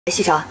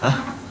西城，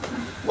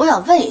我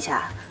想问一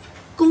下，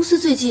公司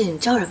最近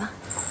招人吗？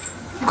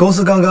公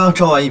司刚刚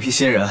招完一批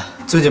新人，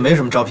最近没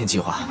什么招聘计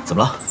划，怎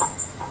么了？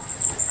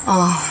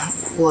哦，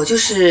我就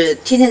是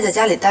天天在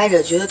家里待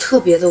着，觉得特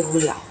别的无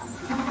聊。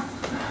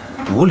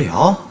无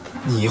聊？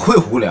你会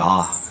无聊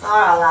啊？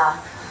当然了，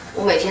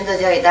我每天在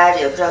家里待着，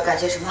也不知道干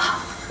些什么好。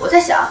我在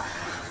想，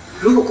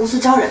如果公司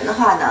招人的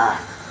话呢，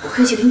我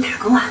可以去给你打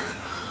工啊。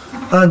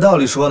按道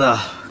理说呢，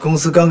公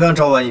司刚刚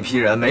招完一批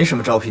人，没什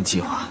么招聘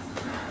计划。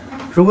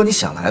如果你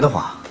想来的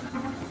话，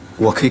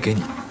我可以给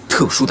你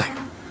特殊待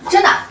遇。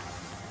真的？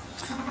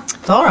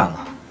当然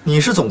了，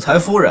你是总裁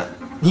夫人，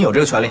你有这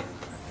个权利。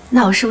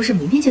那我是不是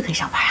明天就可以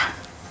上班啊？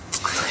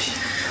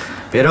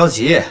别着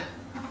急，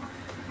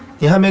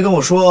你还没跟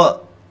我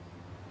说，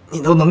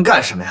你都能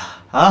干什么呀？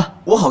啊，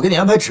我好给你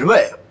安排职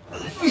位。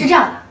是这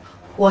样的，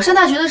我上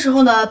大学的时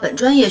候呢，本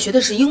专业学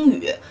的是英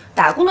语，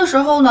打工的时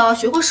候呢，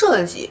学过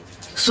设计，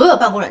所有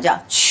办公软件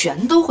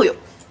全都会有。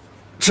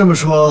这么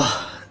说，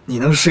你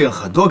能适应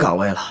很多岗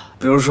位了，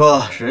比如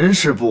说人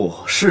事部、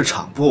市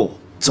场部、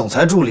总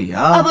裁助理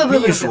啊，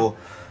秘书。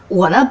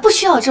我呢不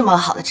需要这么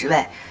好的职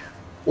位，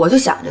我就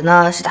想着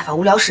呢是打发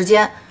无聊时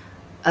间，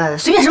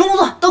随便什么工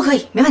作都可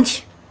以，没问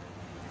题。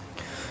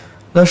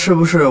那是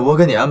不是我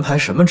给你安排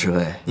什么职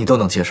位，你都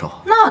能接受？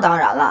那当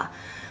然了，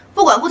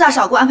不管顾大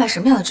少给我安排什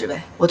么样的职位，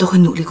我都会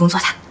努力工作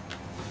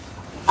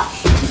的。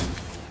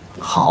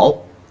好，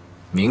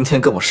明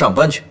天跟我上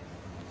班去。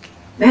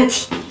没问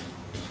题。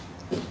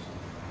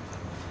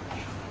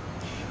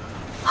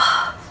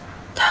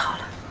太好了，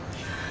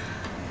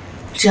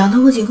只要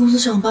能够进公司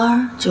上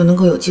班，就能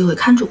够有机会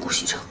看住顾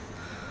西城。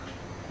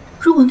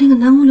如果那个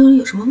南宫琉璃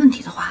有什么问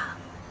题的话，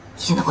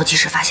一定能够及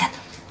时发现的。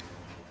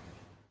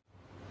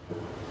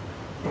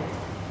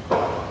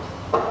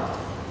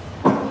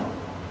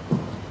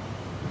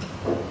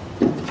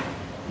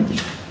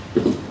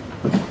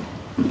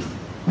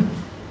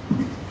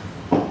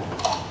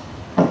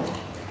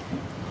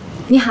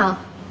你好，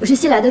我是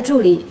新来的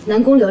助理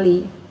南宫琉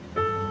璃。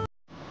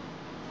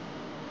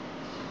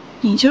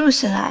你就是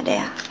新来的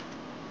呀，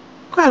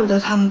怪不得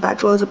他们把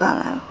桌子搬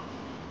来了。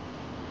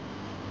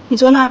你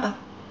坐那儿吧。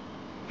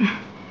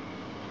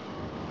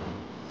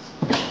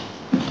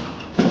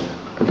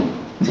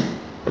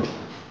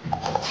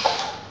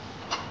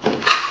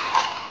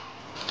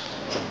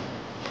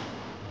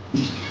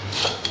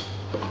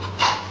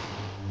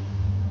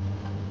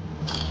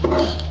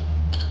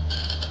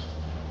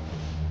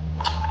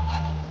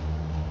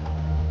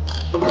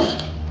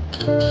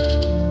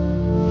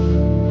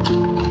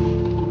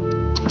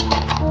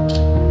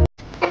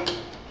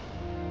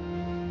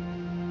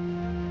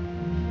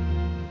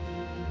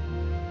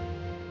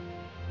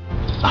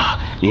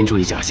您注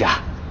意脚下。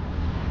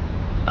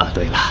啊，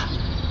对了，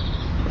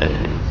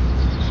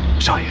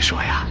少爷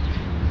说呀，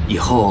以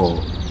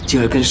后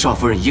就要跟少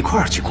夫人一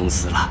块儿去公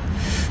司了，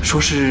说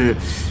是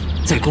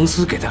在公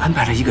司给他安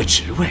排了一个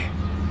职位。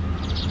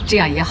这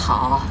样也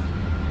好，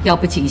要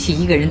不景熙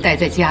一个人待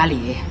在家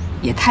里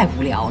也太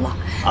无聊了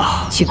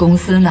啊。去公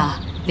司呢，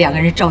两个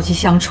人朝夕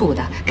相处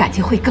的感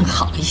情会更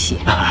好一些。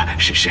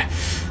是，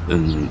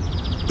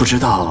不知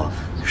道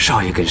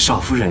少爷给少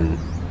夫人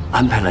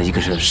安排了一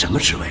个是什么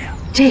职位啊？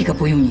这个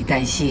不用你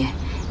担心，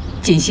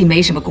锦溪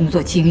没什么工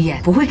作经验，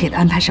不会给他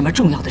安排什么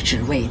重要的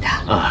职位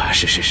的。啊，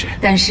是，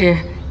但是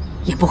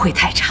也不会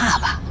太差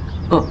吧？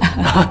哦，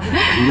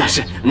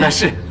那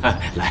是，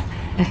来。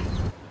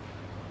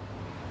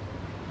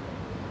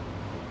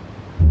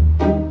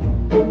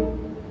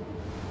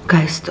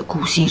该死的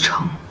顾西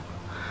城，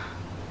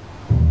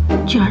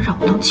竟然让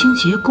我当清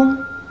洁工！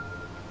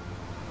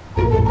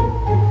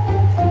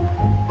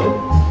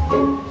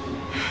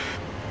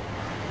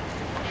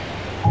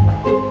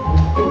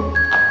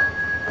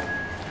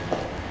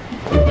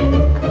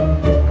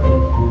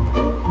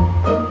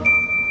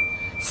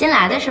新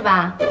来的是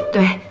吧？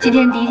对，今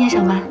天第一天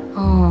上班。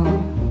哦，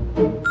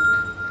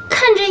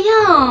看这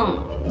样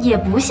也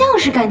不像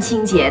是干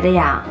清洁的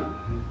呀。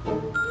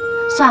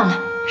算了，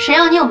谁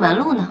让你有门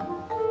路呢？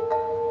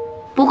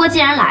不过既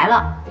然来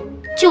了，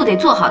就得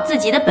做好自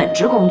己的本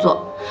职工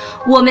作。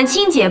我们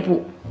清洁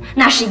部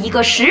那是一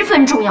个十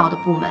分重要的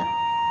部门，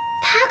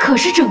它可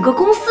是整个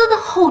公司的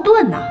后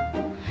盾呐。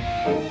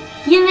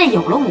因为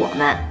有了我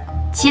们，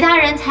其他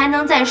人才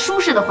能在舒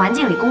适的环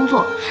境里工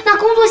作，那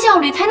工作效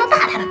率才能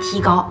大大的提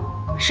高，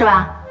是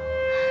吧？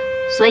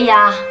所以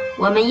啊，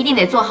我们一定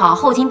得做好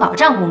后勤保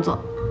障工作。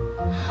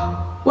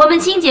我们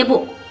清洁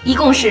部一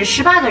共是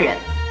18个人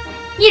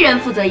，1人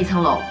负责1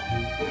层楼，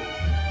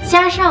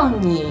加上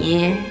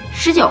你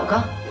19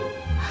个。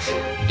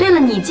对了，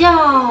你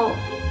叫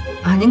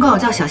啊，您管我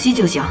叫小西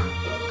就行。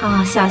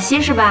啊，小西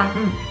是吧？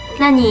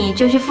那你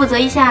就去负责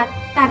一下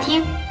大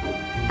厅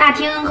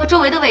和周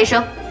围的卫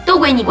生都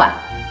归你管。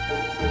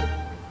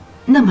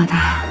那么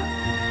大，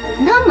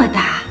那么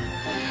大，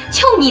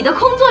就你的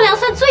工作量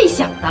算最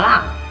小的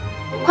了。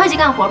快去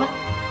干活吧。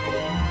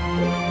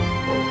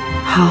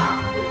好。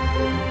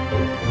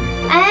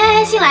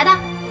哎，新来的，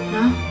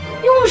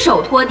用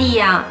手拖地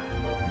呀。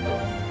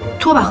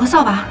拖把和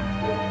扫把。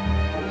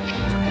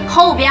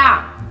后边。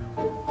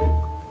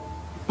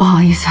不好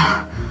意思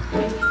啊，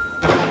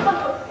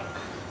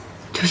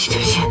对不起对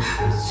不起。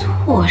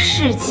做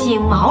事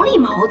情毛里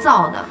毛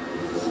躁的。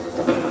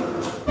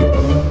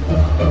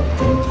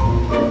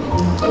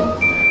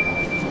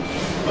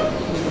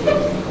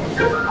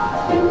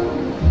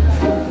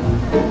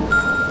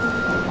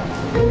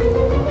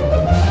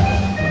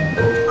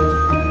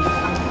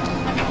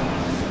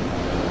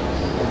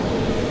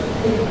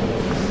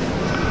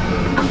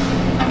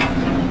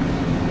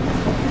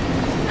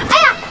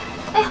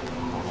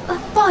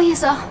不好意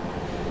思啊。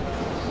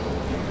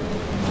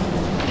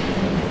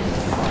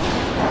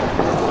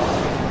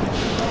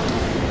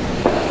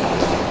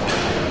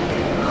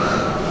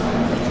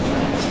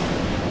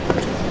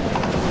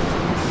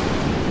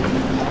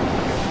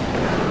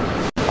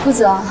顾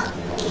总，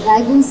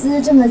来公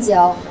司这么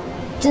久，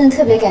真的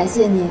特别感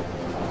谢你。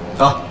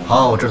啊，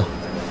好，我知道。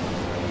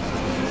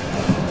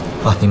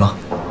啊，你忙。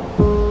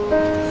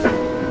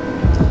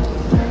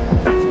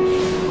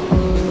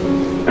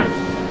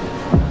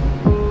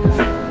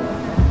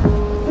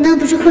那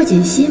不是贺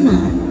锦熙吗？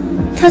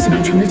他怎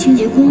么成了清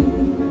洁工？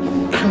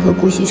他和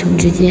顾西城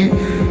之间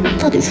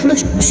到底出了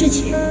什么事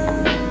情？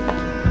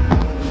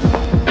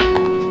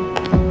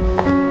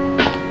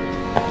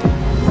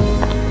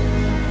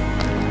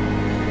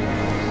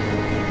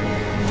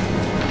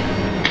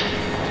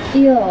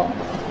哟，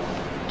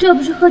这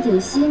不是贺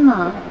锦熙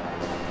吗？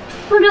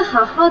放着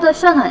好好的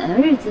上哪的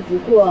日子不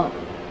过，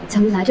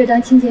怎么来这当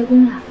清洁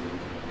工了？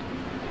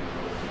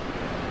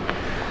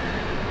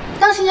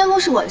当清洁工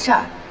是我的事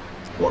儿，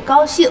我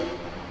高兴。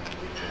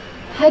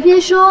还别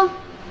说，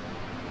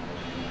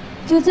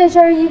就这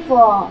身衣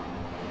服，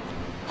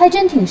还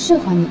真挺适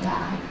合你的。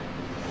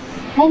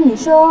哎，你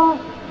说，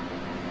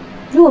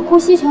如果顾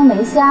西城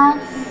没瞎，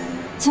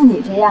就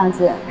你这样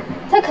子，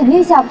他肯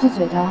定下不去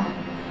嘴的。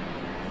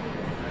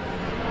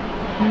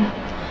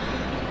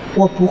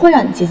我不会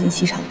让你接近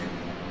西城的。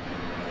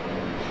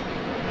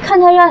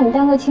看他让你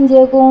当个清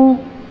洁工，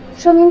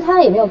说明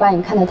他也没有把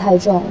你看得太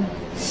重。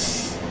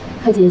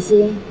贺锦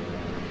熙，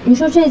你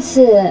说这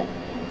次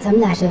咱们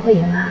俩谁会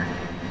赢啊？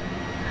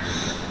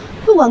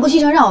不管顾西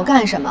城让我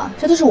干什么，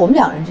这都是我们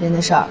两人之间的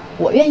事儿，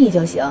我愿意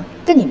就行，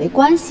跟你没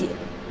关系。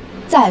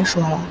再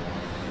说了，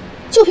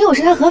就凭我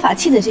是他合法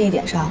妻子这一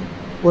点上，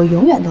我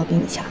永远都比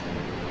你强。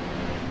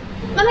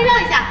麻烦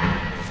让一下。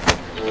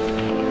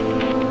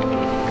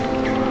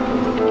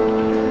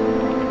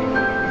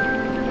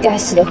该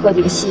死的贺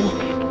锦熙，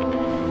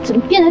怎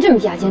么变得这么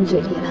牙尖嘴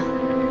利了？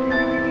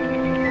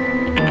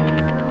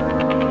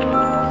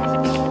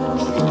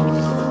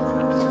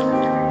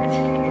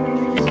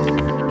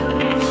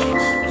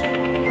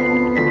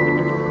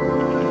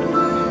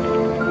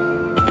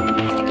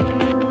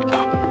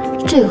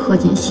这个贺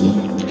锦熙，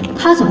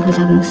他怎么会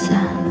在公司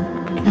啊？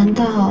难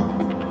道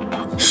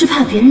是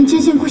怕别人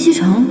接近顾西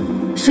城，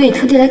所以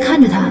特地来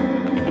看着他？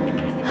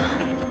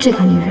这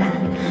个女人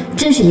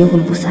真是阴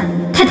魂不散，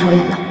太讨厌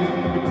了。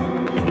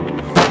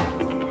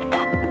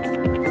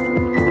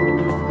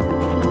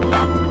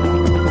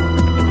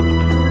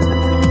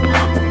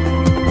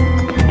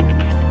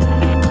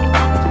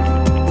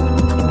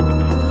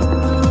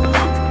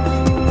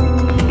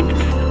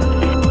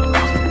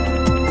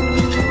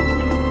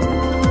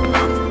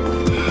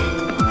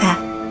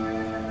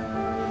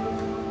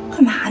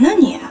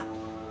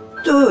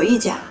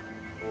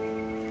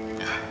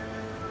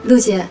陆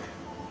姐，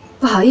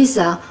不好意思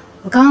啊，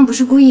我刚刚不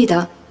是故意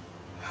的，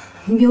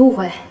您别误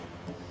会。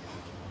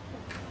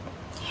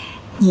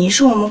你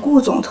是我们顾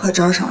总特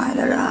招上来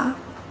的人，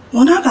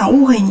我哪敢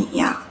误会你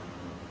呀？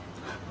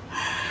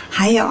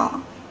还有，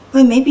我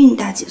也没比你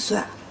大几岁，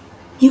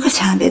你可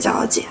千万别叫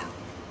我姐。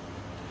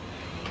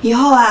以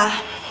后啊，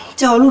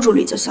叫我陆助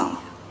理就行了。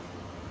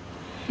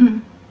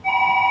嗯。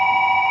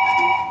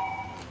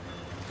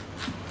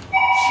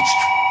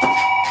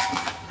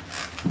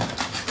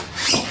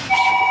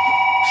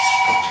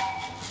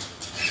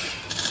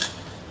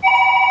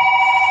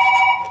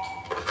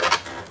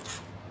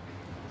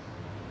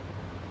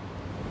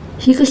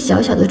一个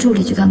小小的助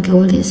理就敢给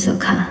我脸色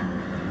看，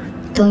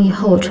等以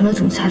后我成了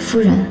总裁夫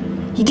人，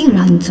一定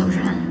让你走人。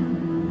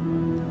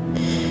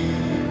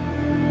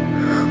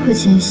贺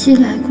锦熙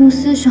来公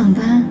司上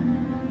班，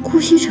顾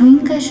西城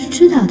应该是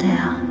知道的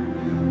呀，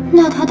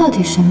那他到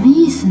底什么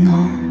意思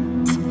呢？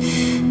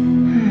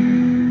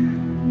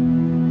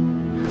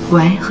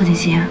喂，贺锦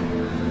熙。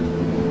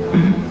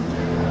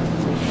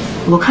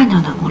我看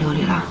到暖宫琉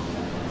璃了，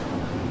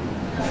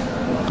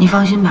你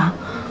放心吧。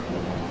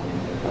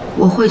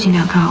我会尽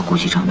量看好顾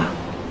西城的。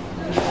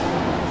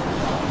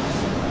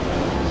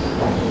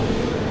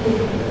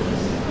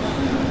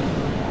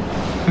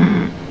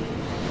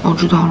我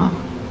知道了。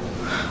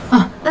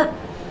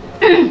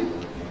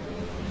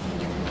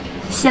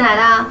新来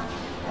的，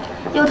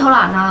又偷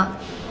懒呢？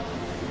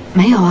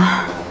没有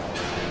啊。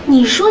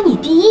你说你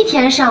第一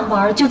天上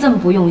班就这么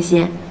不用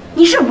心，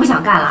你是不是不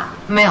想干了？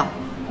没有。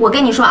我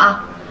跟你说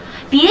啊，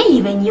别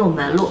以为你有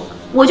门路，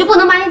我就不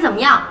能把你怎么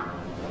样。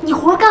你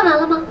活干完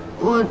了吗？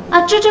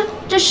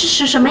这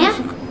是什么呀？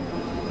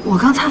我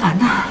刚擦完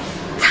的。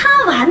擦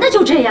完的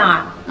就这样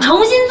啊？重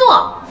新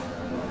做。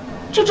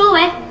这周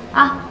围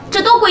啊，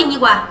这都归你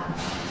管，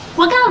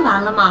活干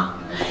完了吗？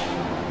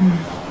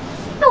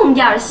用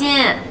点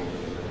心。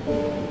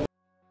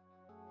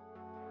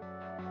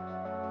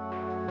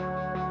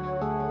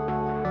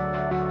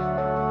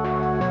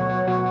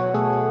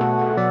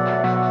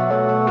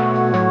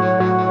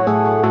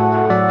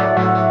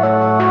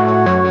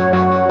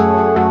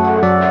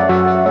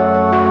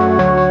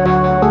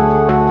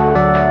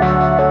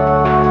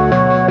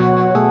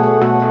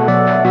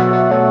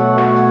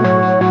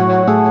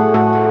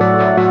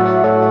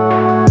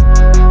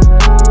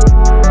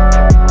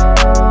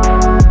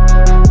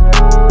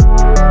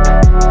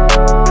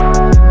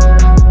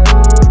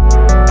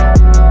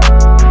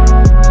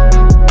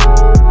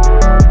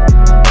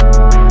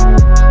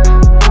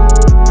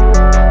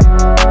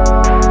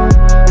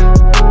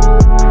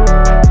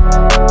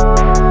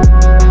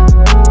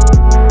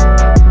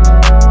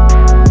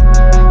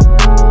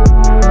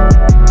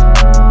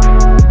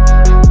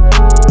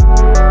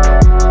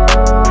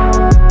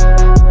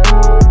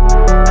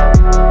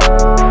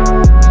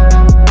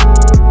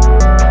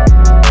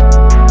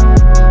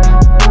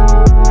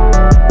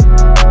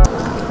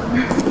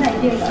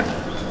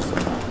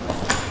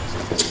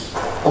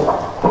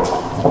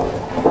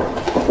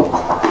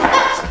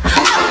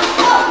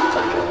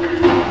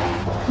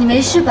你没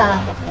事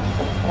吧？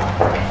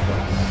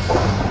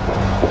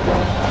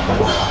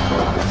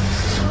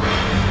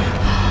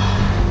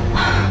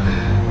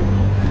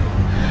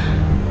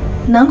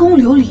南宫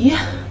琉璃，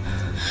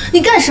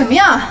你干什么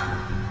呀？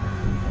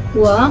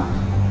我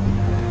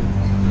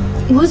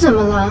怎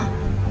么了？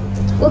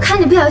我看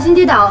你不小心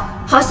跌倒，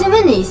好心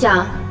问你一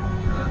下。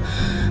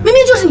明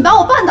明就是你把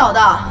我绊倒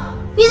的，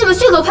你怎么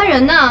血口喷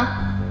人呢？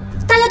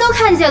大家都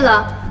看见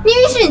了，明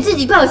明是你自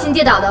己不小心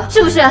跌倒的，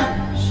是不是？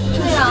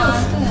对啊。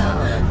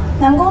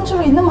南宫助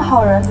理那么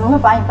好人，怎么会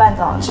把你绊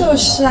倒呢？就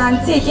是啊，你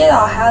自己跌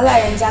倒还要赖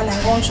人家南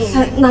宫助理。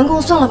南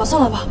宫，算了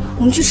吧，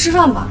我们去吃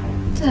饭吧。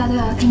对啊，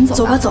赶紧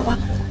走吧。走吧。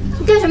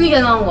你干什么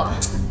冤枉我？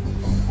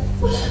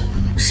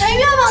谁冤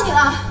枉你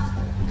了？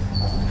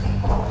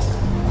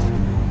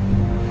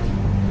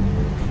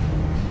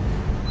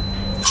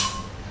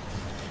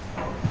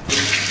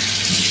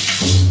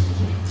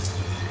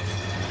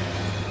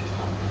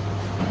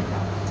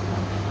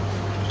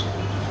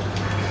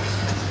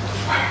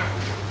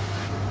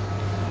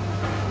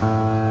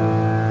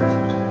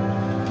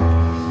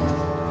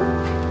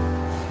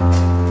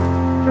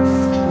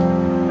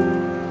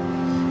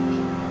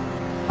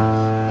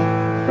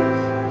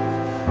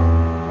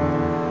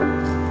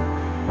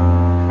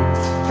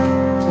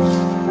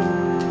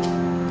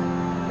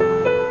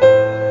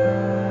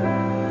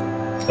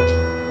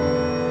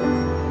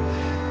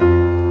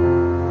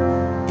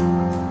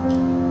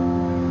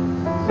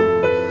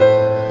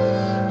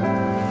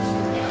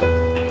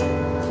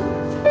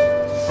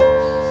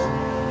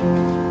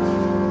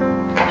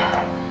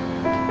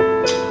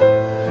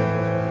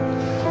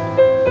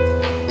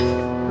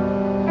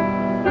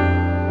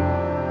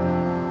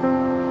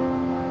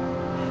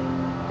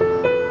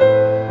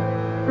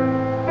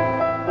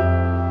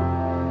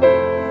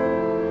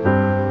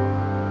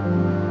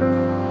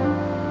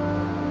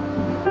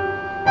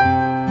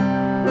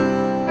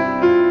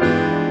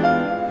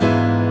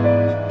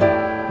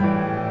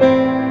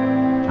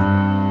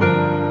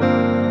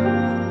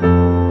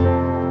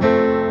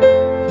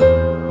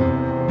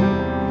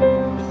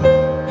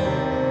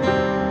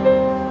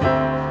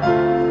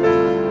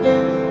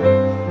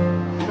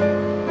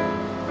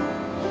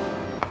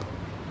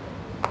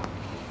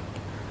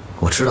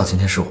我知道今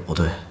天是我不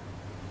对，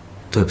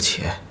对不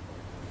起。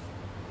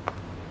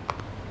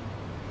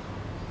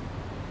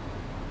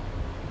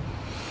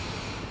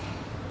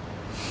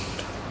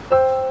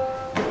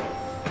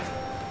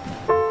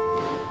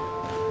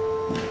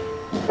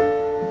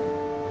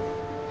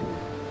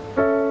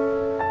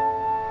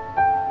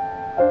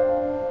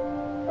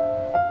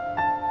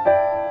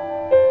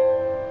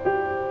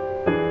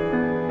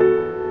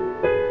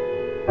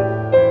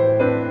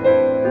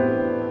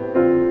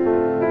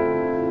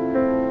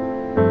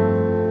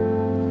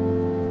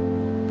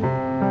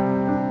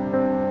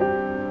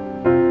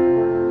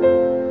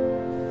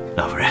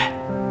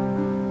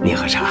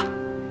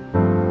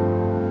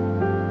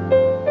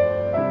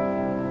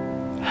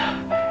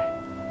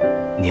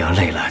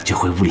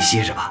屋里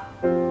歇着吧。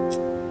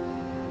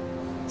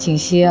景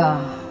熙啊，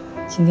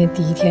今天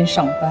第一天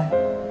上班，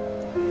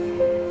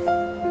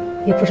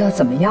也不知道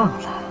怎么样了。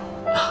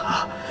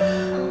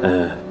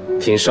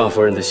凭少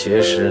夫人的学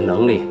识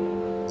能力，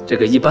这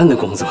个一般的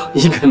工作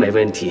应该没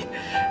问题，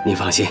您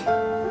放心。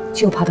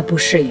就怕她不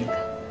适应啊。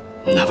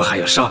那不还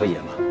有少爷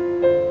吗？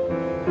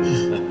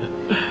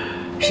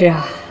是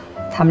啊，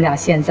他们俩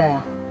现在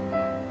啊，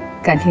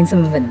感情这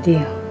么稳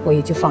定，我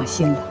也就放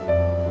心了。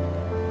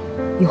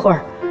一会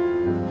儿。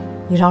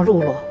你让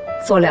露露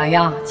做2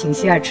样景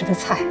熙爱吃的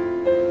菜，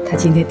她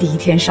今天第一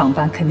天上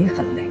班肯定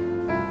很累。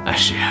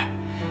是，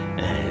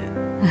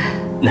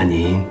那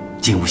您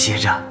进屋歇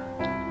着。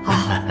好，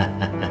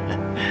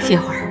歇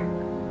会儿。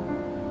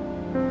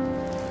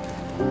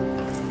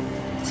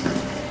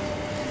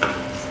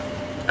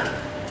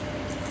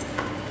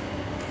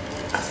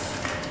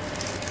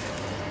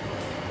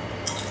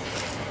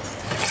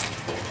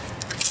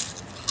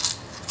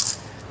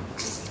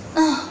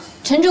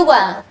陈主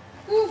管。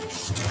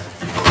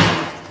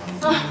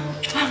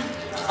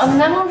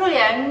南宫助理，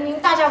您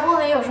大驾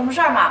光临，有什么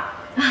事儿吗？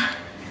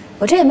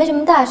我这也没什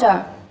么大事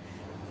儿，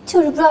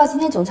就是不知道今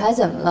天总裁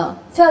怎么了，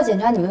非要检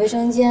查你们卫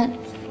生间，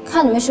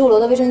看你们15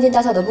楼的卫生间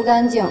打扫得不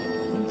干净，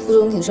副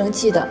总挺生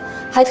气的，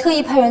还特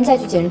意派人再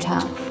去检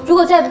查。如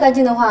果再不干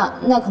净的话，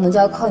那可能就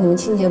要扣你们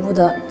清洁部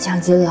的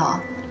奖金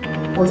了。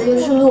我这就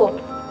顺路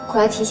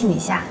过来提醒你一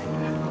下。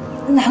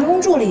南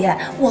宫助理，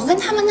我跟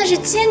他们那是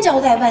千交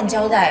代万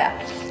交代呀，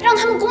让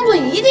他们工作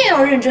一定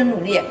要认真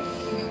努力，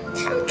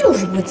他们就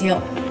是不听。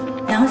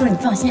南宫助理，你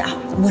放心啊，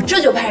我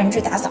这就派人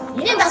去打扫，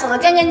一定打扫得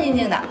干干净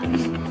净的。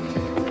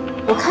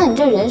我看你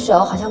这人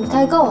手好像不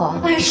太够啊。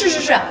哎，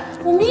是，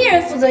我们一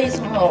人负责1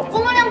层楼，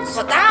工作量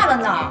可大了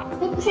呢。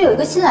那不是有一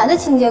个新来的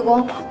清洁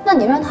工，那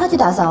你让他去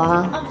打扫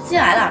啊？啊，新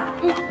来了，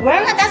我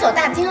让他打扫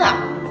大厅了，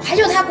还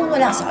就他工作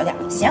量小点。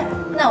行，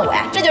那我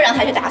呀，这就让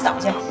他去打扫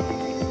去。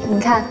你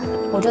看，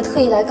我这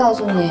特意来告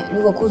诉你，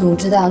如果顾总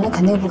知道，那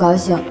肯定不高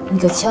兴，你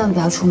可千万不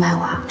要出卖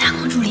我啊。南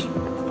宫助理，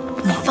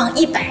你放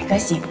100个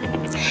心，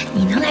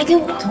你能来给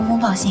我通风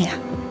报信啊，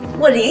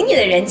我领你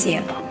的人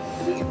情，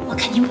我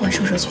肯定不会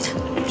收手续的，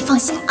你放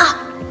心啊。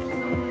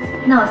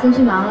那我先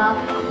去忙了，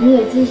你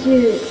也继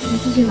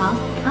续忙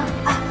啊。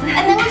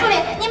哎，南宫助理，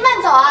您慢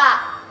走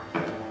啊。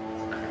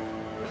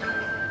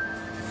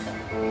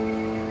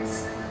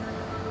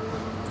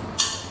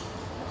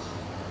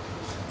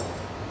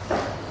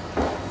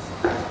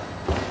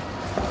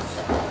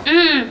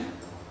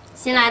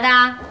新来的，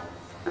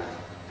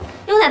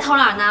又在偷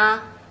懒呢。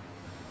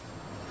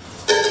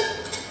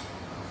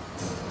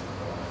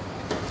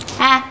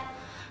哎，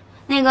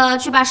那个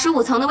去把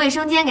15层的卫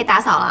生间给打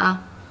扫了啊。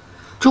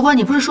主管，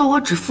你不是说我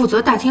只负责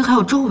大厅还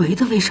有周围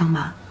的卫生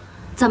吗？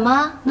怎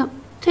么？那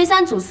推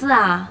三阻四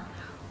啊？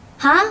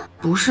啊？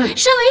不是，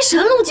身为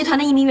神龙集团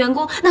的一名员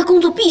工，那工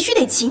作必须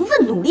得勤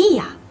奋努力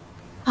呀。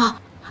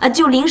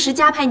就临时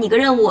加派你个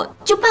任务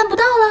就办不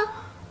到了。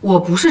我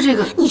不是这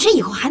个，你这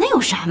以后还能有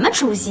什么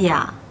出息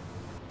啊？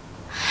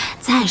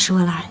再说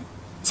了，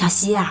小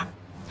希啊，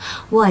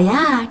我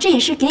呀这也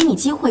是给你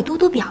机会多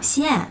多表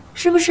现，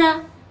是不是？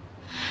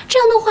这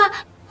样的话，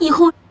以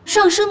后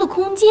上升的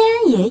空间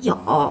也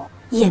有，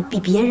也比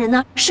别人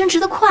呢升职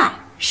的快，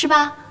是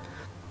吧？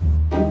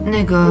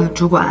那个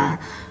主管，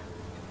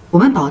我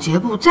们保洁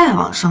部再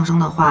往上升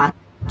的话，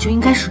就应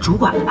该是主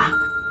管了吧？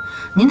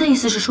您的意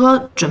思是说，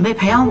准备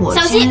培养我？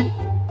小希，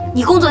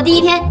你工作第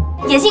1天，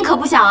野心可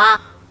不小啊！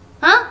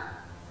啊？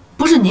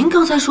不是，您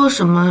刚才说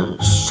什么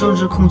升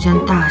职空间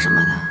大什么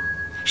的？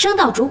升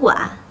到主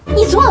管，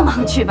你做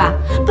梦去吧！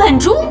本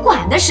主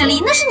管的实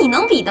力，那是你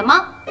能比的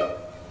吗？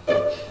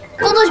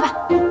工作去吧。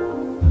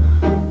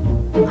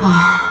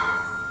啊，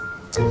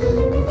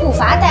步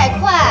伐带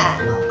快，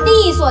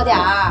利索点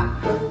儿。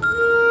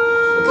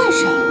干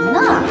什么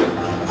呢？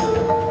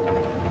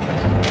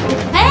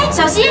哎，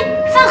小希，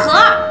饭盒。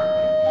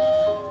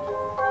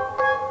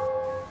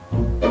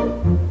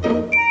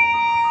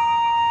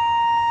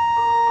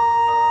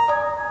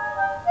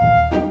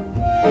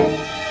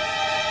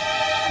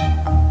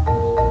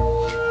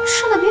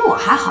吃的比我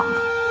还好呢。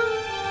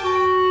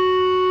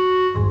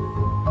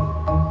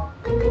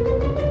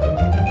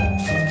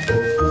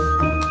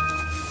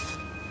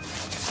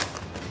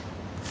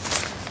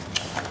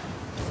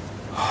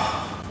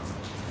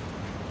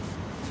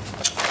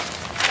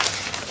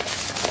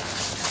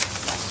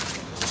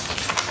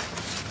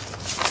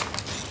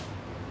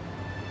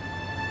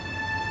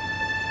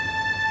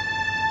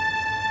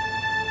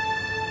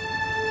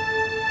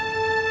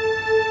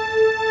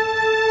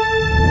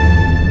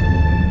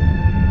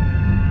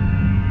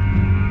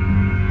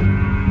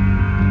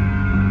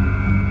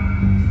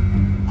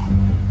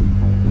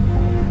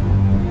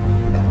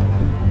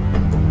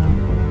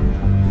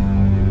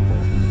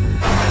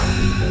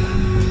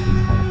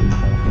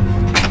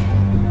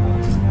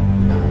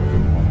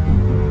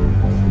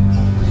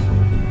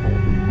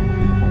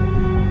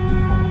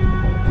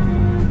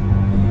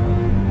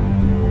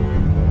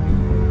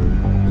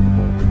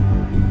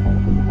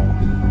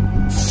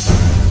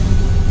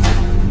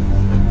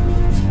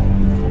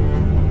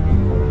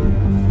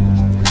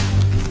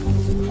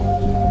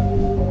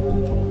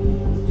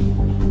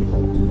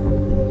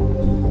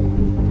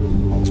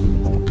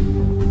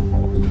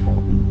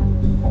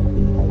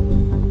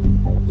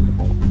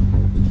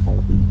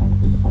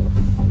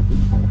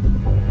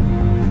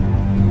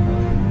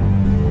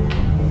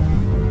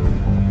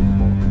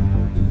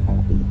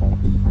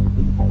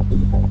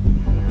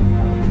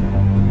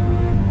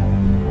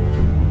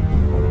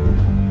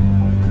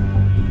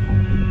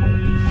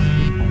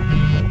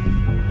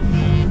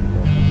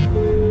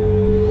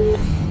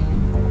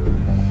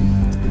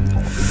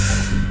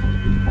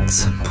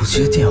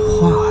接电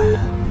话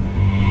呀？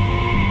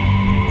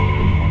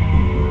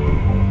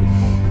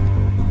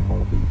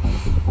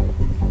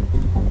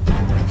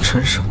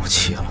真生我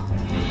气了。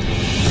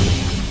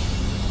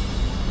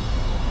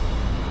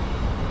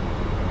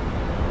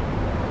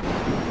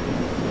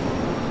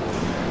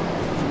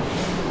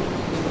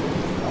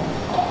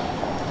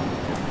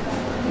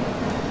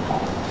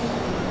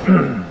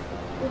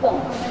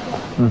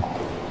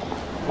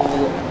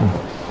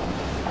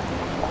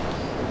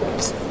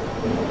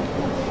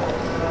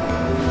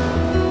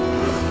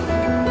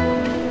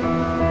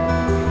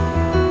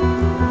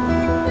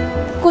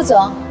顾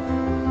总。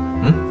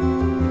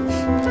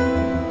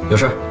有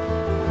事？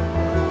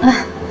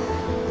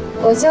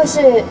我就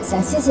是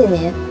想谢谢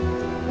您。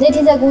那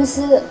天在公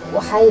司，我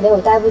还以为我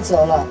待不久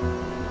了，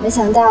没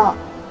想到。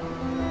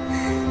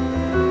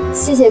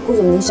谢谢顾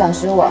总您赏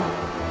识我。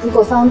如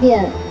果方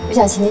便，我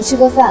想请您吃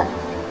个饭，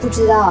不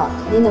知道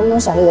您能不能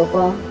赏这个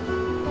光？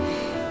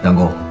南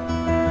宫，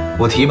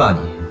我提拔你，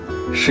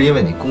是因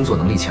为你工作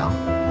能力强，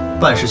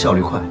办事效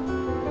率快，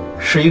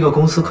是一个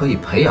公司可以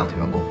培养的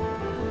员工。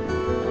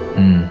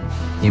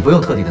你不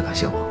用特地的感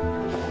谢我，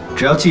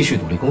只要继续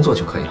努力工作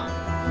就可以了。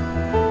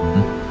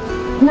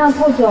那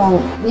顾总，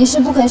您是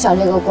不肯赏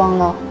这个光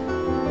了？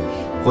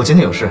我今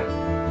天有事，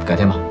改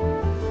天吧。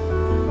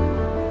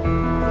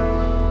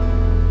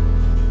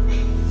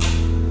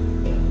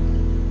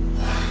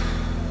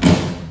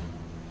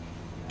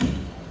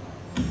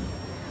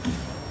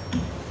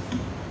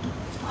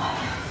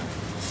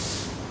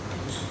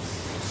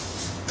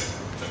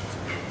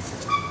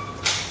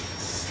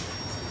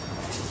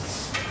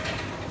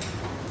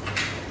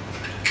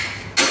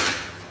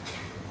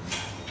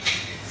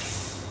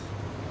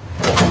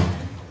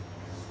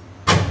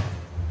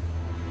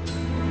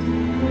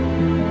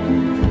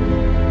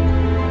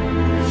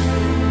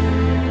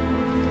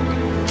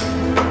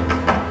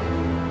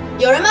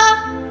有人吗？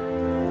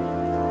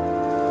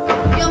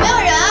有没有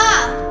人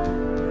啊？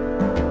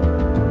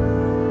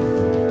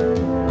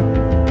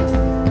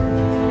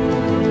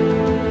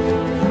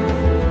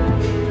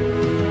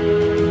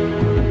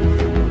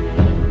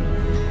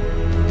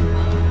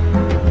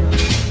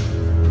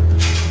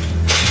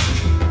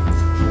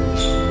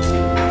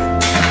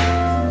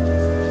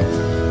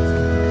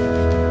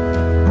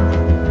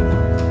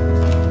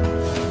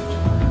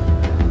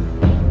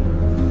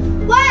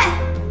喂，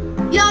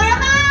有人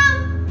吗？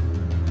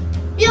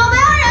有没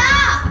有人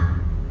啊？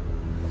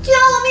救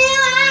命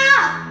啊！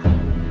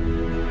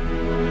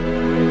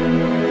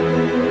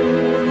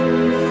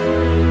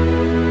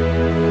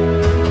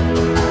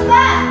喂，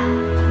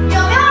有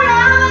没有人啊？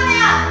外面？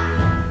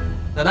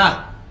奶奶，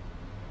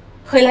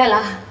回来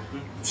了。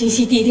锦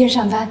溪第一天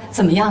上班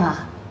怎么样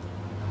啊？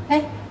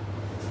哎，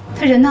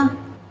他人呢？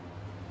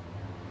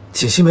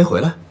锦溪没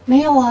回来。没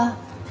有啊，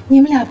你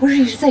们俩不是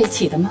一直在一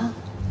起的吗？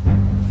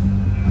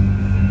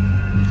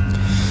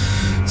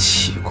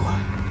奇怪，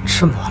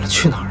这么晚了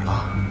去哪儿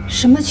了？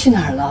什么去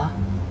哪儿了？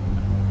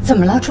怎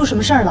么了？出什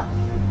么事儿了？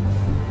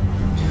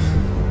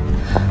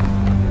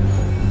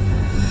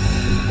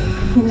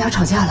你们俩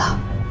吵架了？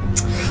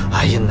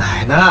哎呀，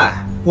奶奶，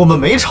我们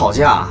没吵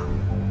架。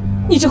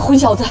你这混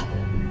小子，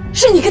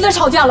是你跟他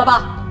吵架了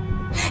吧？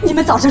你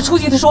们早上出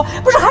去的时候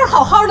不是还是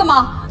好好的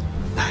吗？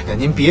奶奶，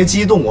您别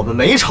激动，我们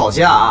没吵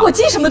架。我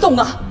激什么动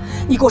啊？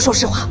你给我说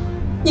实话，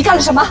你干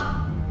了什么？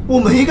我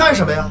没干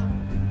什么呀，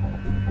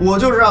我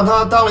就是让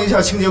他当了一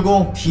下清洁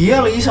工，体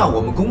验了一下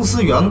我们公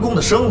司员工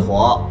的生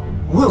活，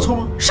我有错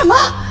吗？什么？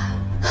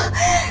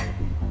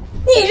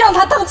你让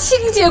他当清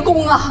洁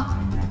工啊？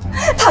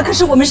他可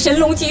是我们神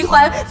龙集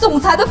团总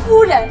裁的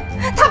夫人，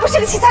他不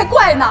生气才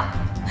怪呢！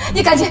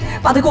你赶紧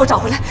把他给我找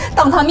回来，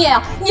当他面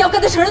啊，你要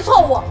跟他承认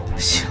错误。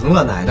行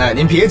了，奶奶，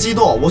您别激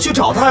动，我去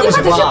找他还不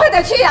行吗？你快点去，快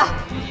点去呀！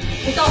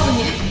我告诉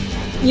你，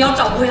你要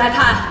找不回来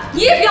他，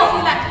你也不要回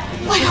来。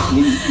哎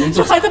呦，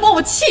这孩子把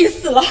我气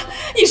死了！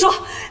你说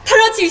他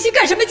让锦溪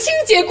干什么清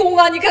洁工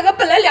啊？你看看，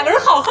本来两个人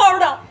好好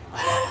的。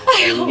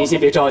哎呦，您先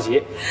别着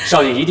急，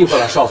少爷一定会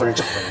把少夫人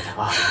找回来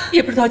的啊！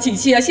也不知道锦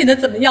溪啊现在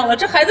怎么样了，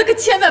这孩子可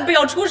千万不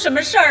要出什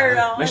么事儿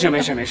啊！没事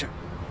没事没事。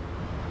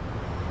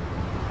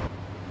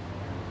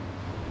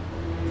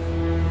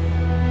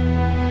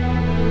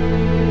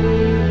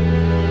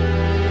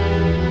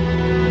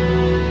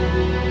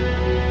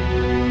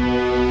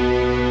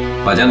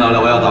把钱拿来，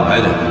我要打牌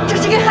的。这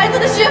是给孩子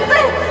的学费。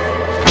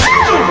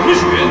挣什么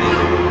学你？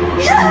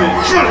学费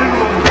是来什么？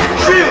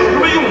学有什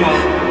么用吗？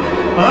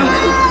啊！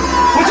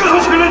我这头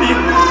娶了你。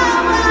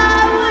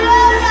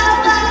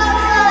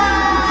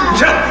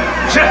谁？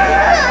谁？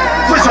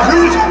快小黑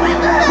屋去！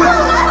快！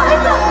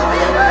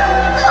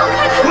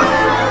滚！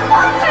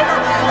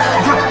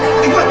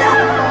你快！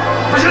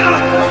把钱拿来！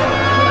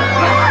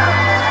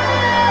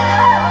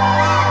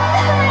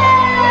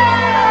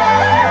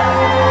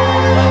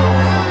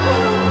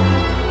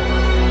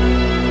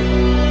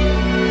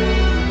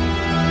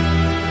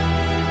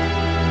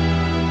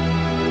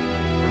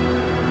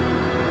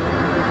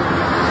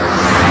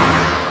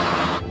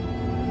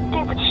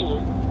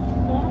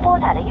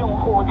打的用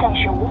户暂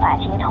时无法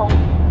接通，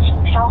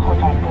请稍后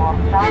再拨。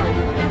Sorry。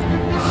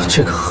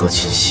这个贺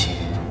锦溪，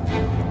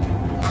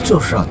不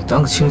就是让你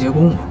当个清洁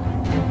工吗？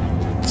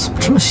怎么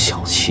这么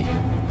小气？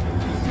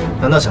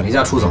难道想离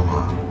家出走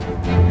啊？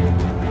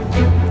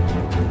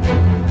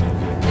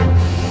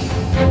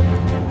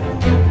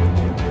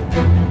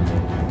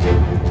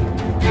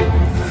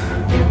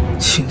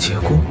清洁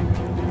工？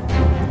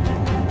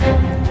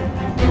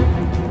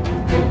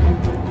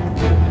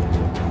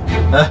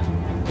哎。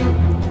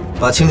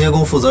把清洁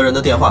工负责人的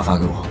电话发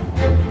给我。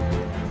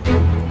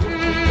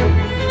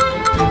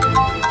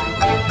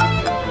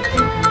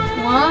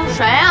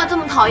谁呀？这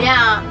么讨厌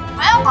啊？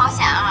我要保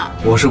险啊！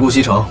我是顾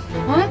西城。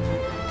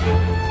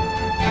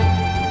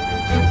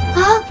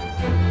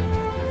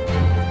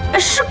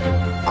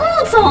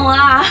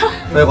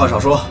废话少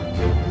说，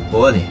我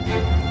问你，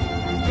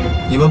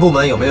你们部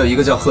门有没有一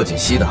个叫贺锦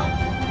熙的？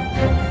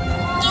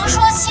您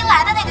说新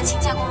来的那个清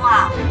洁工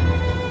啊？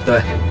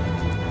对。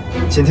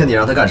今天你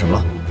让他干什么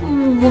了？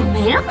我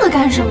没让他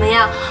干什么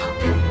呀，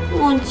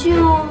我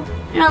就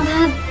让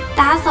他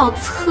打扫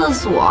厕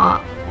所。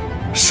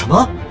什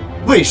么？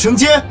卫生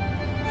间？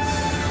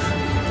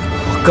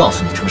我告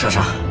诉你，程莎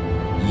莎，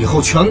以后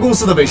全公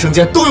司的卫生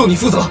间都由你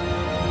负责。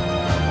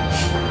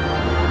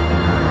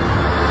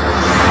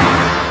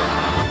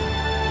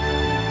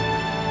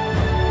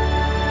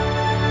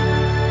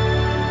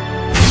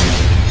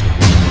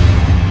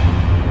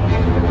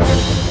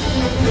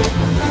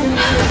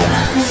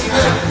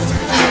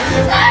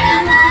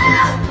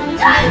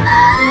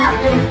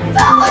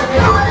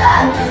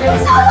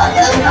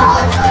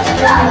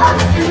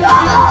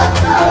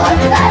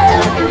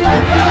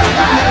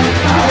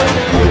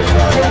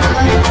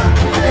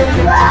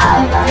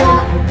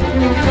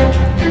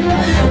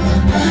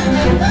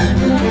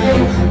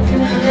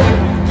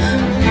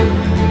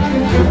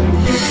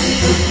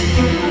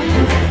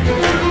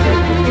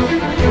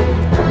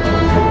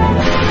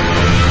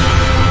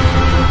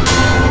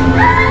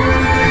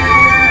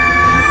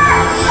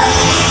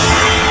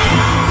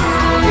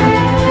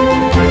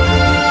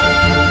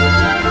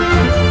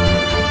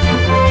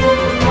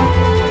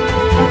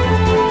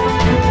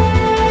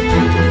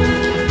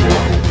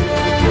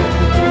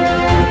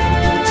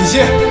子熙，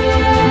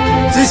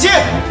子熙，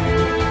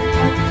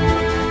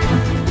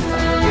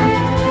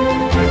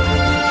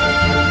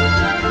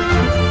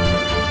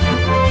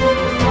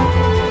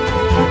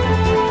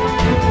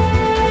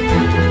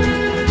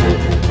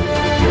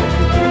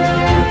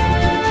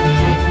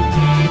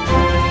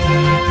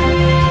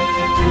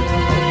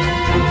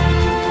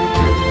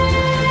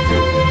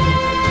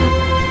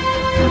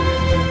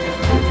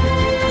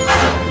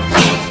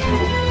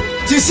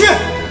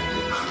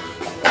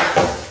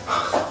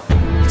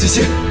子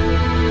熙。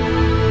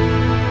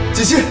锦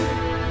溪，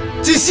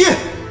锦溪，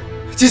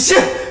锦溪，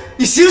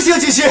你醒醒，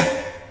锦溪，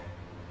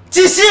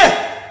锦溪！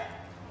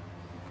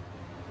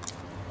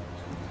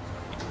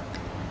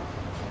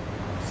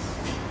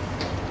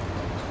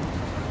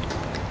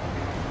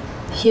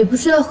也不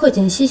知道贺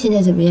锦熙现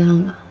在怎么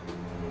样了，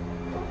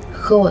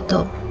和我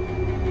斗，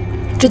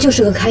这就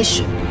是个开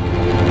始。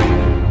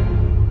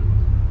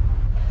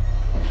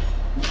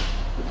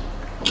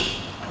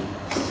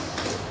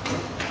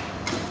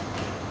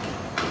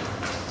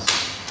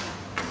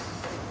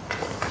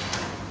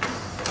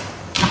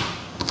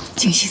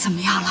锦溪怎么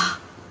样了？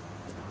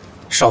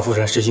少夫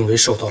人是因为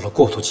受到了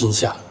过度惊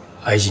吓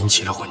而引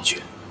起了昏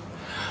厥，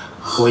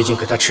我已经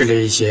给她吃了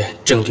一些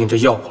镇定的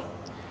药物，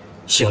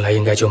醒来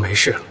应该就没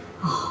事了。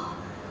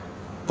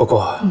不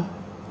过，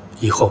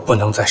以后不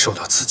能再受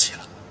到刺激了。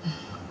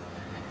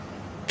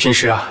平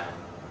时啊，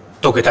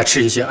多给她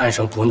吃一些安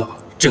神补脑、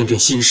镇定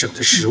心神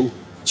的食物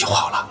就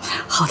好了。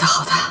好的，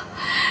好的，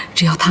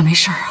只要她没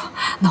事啊，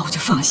那我就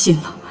放心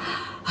了。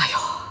哎呦！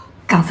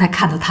刚才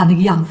看到他那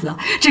个样子，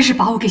真是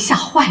把我给吓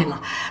坏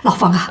了。老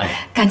方啊，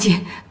赶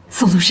紧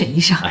送沈医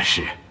生。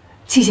是，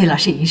谢谢了，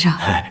沈医生。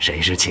沈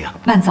医生请。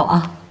慢走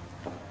啊。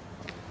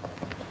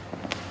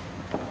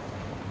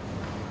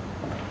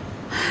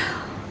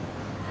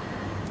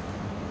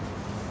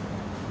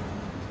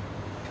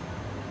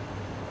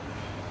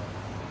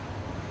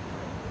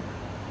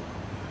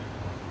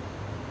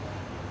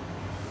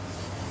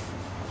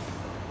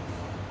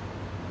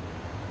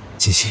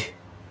锦溪。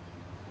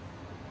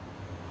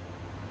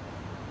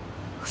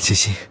锦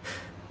溪，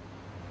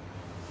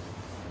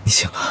你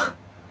醒了。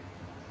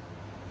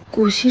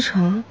顾西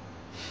城，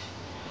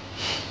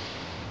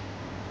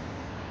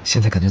现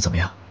在感觉怎么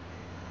样？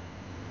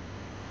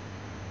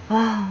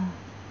啊，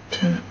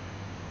天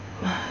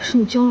哪！是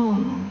你救了我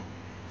吗？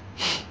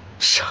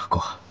傻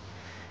瓜，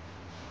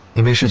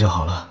你没事就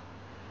好了。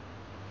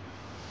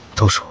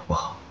都是我不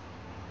好，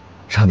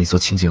让你做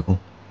清洁工，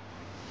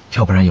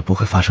要不然也不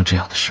会发生这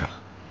样的事了。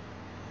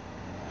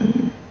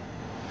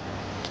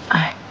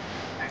哎。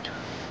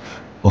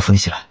我扶你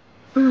起来。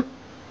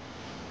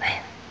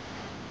哎。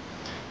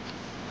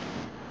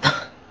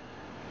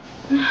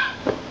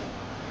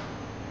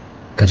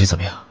感觉怎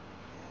么样？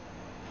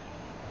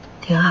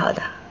挺好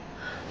的。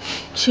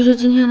其实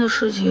今天的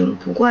事情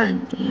不怪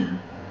你，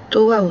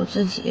都怪我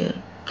自己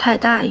太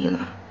大意了，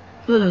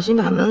不小心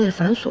把门给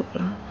反锁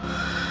了。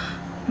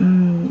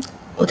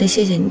我得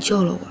谢谢你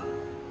救了我。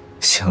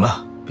行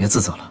了，别自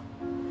责了。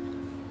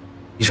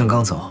医生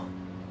刚走，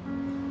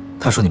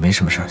他说你没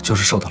什么事儿，就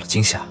是受到了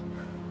惊吓。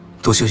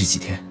多休息几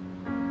天，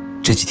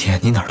这几天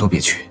你哪儿都别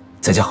去，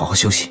在家好好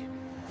休息。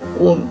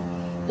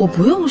我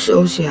不用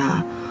休息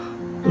啊，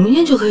我明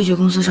天就可以去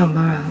公司上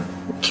班啊，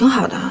挺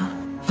好的。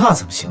那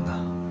怎么行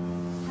呢？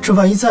这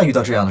万一再遇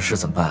到这样的事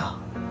怎么办啊？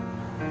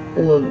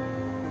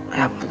哎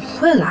呀，不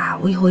会啦，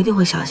我以后一定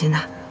会小心的。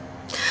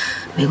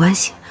没关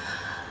系，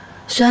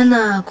虽然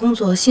呢工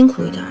作辛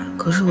苦一点，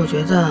可是我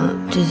觉得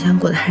这几天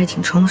过得还是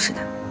挺充实的。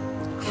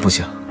不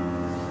行，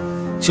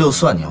就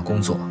算你要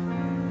工作，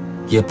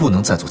也不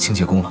能再做清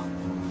洁工了。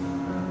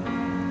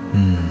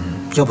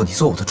要不你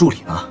做我的助理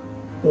吧？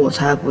我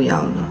才不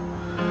要呢！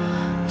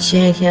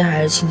前一天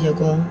还是清洁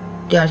工，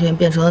第二天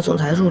变成了总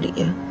裁助理，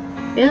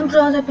别人不知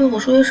道在背后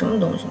说些什么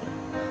东西呢。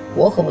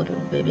我可不赌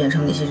被变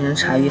成那些人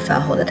茶余饭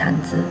后的谈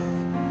资。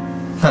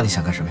那你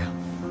想干什么呀？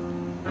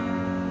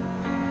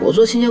我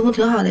做清洁工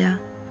挺好的呀，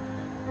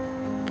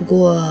不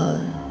过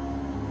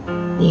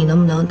你能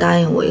不能答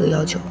应我一个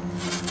要求？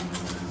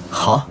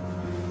好，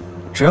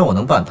只要我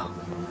能办到，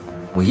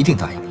我一定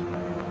答应你。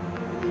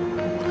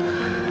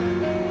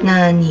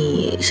那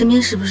你身边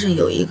是不是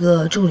有一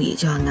个助理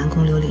叫南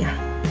宫琉璃啊？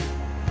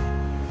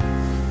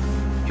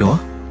有啊，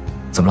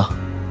怎么了？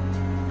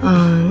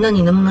那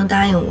你能不能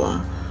答应我，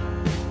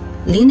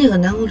离那个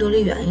南宫琉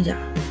璃远一点，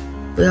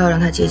不要让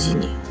他接近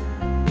你？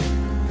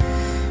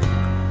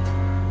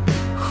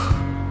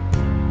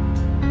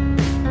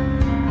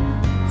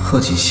贺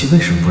锦熙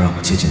为什么不让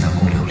我接近南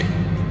宫琉璃？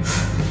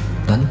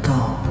难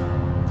道，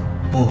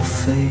莫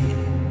非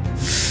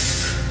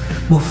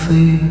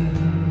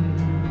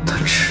他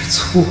吃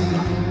醋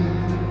了？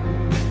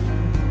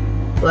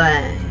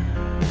喂，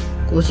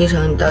顾西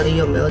城，你到底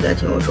有没有在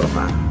听我说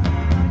话？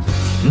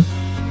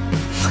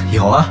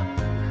有啊。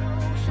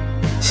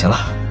行了，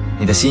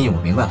你的心意我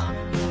明白了，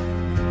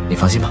你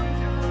放心吧，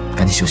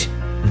赶紧休息。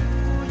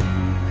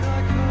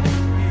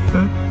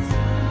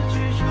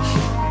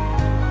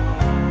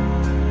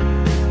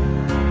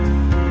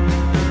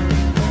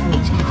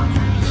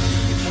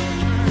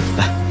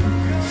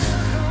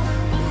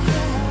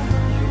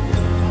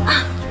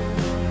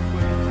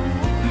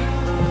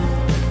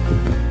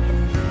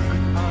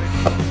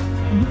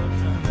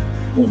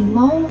你的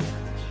猫呢？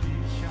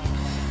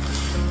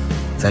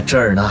在这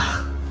儿呢。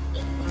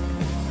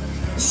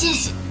谢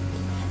谢。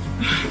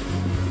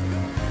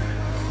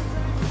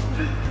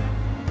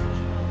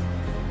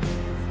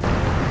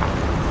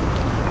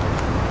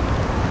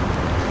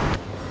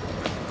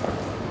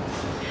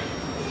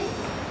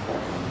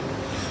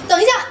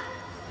等一下，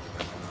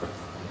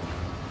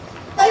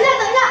等一下，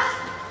等一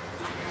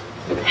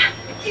下！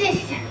谢谢，谢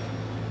谢。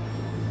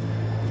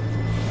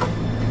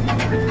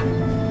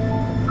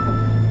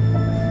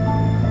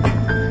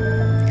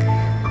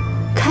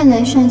看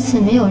来上次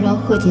没有让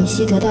贺锦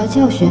熙得到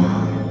教训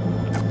啊，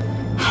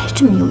还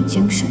这么有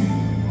精神。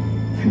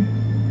哼！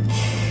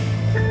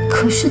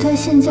可是他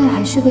现在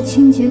还是个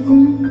清洁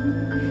工，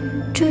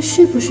这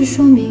是不是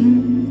说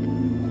明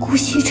顾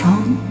西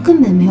城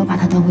根本没有把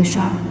他当回事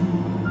儿？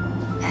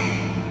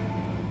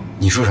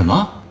你说什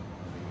么？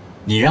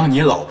你让你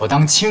老婆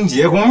当清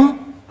洁工？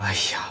哎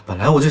呀，本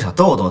来我就想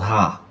逗逗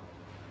她，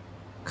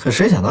可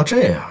谁想到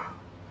这样。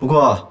不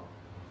过，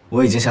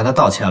我已经向她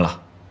道歉了。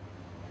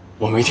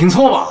我没听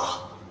错吧，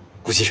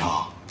顾西城？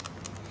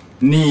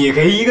你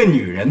给一个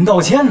女人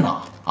道歉呢？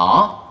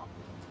啊？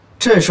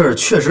这事儿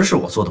确实是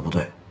我做的不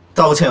对，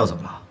道歉又怎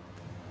么了？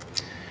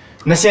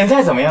那现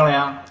在怎么样了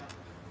呀？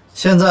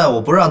现在我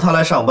不让她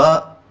来上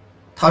班，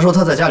她说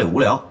她在家里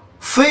无聊，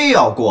非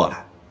要过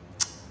来。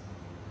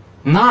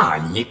那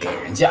你给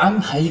人家安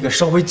排一个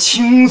稍微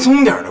轻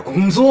松点的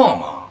工作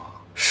嘛。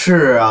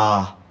是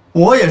啊，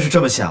我也是这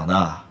么想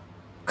的，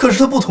可是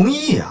她不同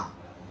意呀。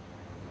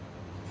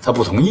她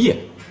不同意？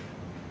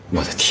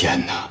我的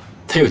天哪，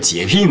她有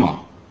洁癖吗？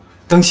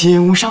当清洁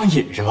工上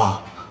瘾是吧？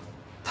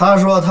她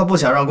说她不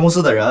想让公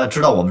司的人知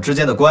道我们之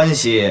间的关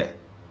系，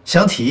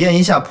想体验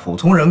一下普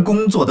通人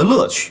工作的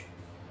乐趣，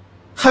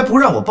还不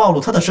让我暴露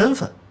她的身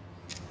份。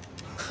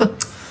哼，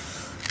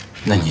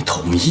那你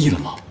同意了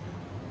吗？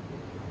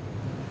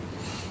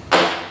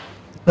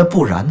那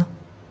不然呢？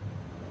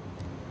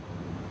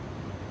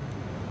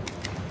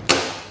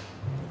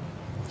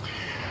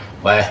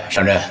喂，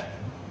上阵，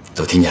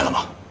都听见了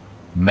吗？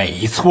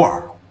没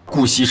错，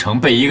顾西城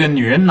被一个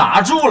女人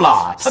拿住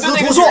了，他对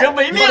那个女人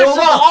唯命是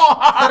好。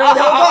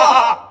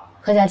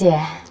何小姐，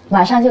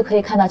马上就可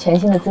以看到全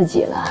新的自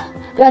己了，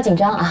不要紧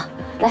张啊！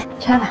来，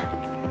穿吧。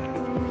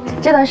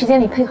这段时间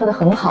你配合得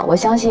很好，我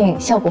相信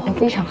效果会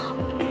非常好。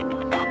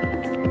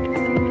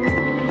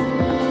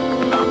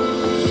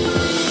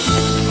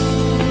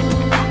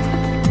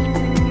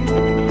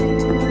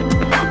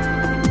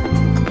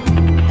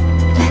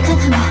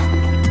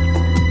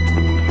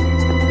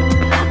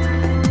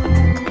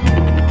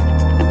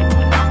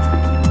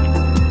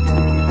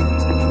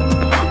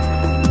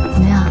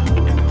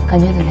感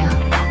觉怎么样？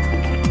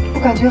我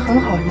感觉很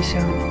好，医生，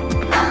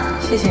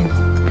谢谢你。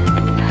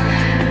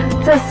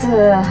这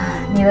次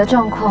你的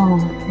状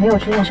况没有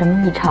出现什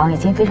么异常，已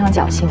经非常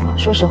侥幸了。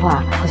说实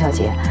话，何小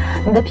姐，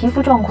你的皮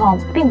肤状况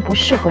并不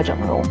适合整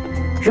容，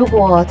如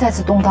果再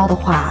次动刀的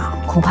话，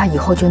恐怕以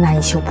后就难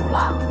以修补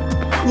了。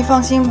你放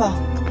心吧，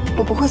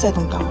我不会再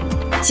动刀了。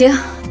行，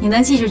你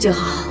能记住就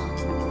好。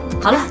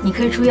好了，你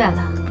可以出院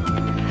了。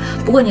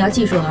不过你要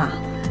记住哈。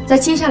在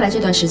接下来这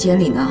段时间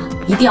里呢，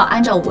一定要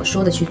按照我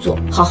说的去做，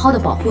好好的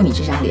保护你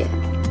这张脸。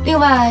另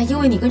外，因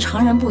为你跟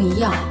常人不一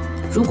样，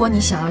如果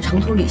你想要长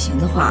途旅行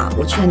的话，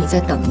我劝你再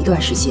等一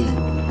段时间，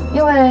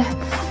因为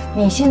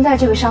你现在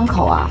这个伤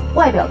口啊，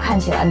外表看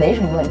起来没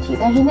什么问题，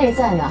但是内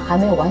在呢还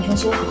没有完全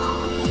修复好，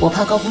我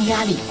怕高空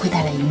压力会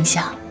带来影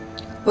响。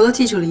我都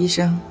记住了，医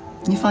生，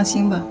你放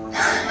心吧。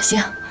行。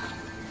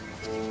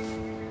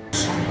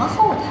什么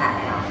后台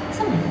啊，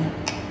这么硬？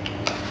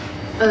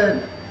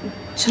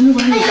陈主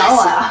管你找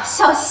我呀？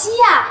小西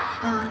呀，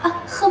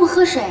喝不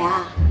喝水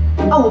啊？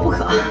我不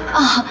渴。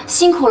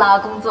辛苦了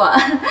工作。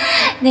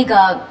那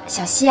个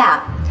小西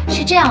啊，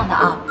是这样的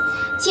啊，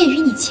鉴于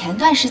你前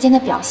段时间的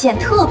表现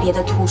特别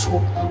的突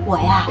出，我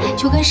呀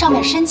就跟上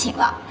面申请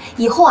了，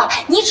以后啊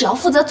你只要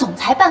负责总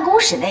裁办公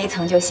室那一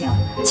层就行，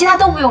其他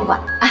都不用管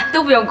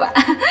都不用管。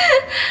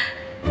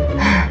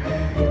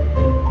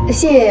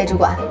谢谢主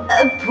管。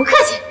不客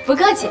气，不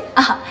客气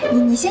啊。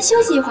你先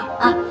休息一会儿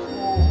啊，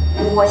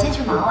我先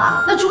去忙了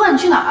啊。那主管你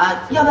去哪儿啊？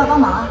要不要帮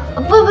忙啊？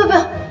不，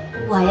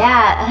我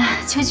呀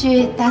就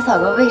去打扫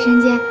个卫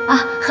生间啊，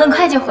很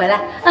快就回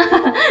来。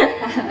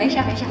没事，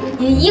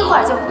你一会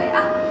儿就回啊，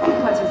一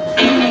会儿就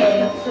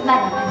回。慢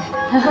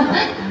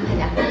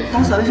点。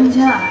打扫卫生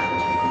间啊？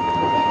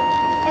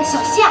哎，小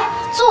西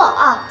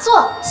啊，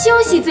坐，休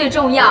息最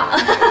重要。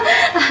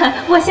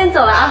我先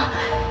走了啊。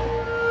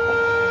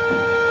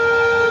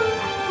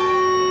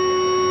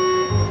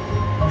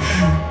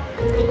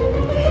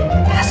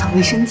打扫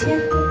卫生间。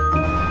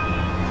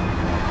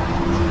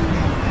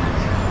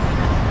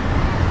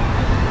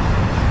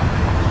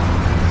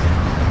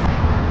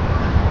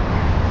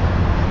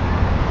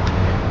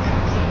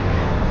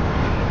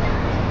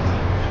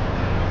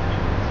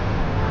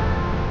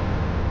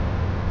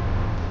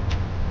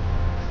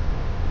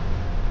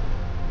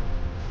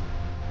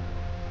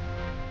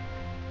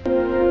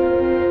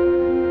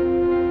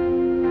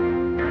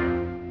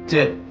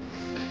进。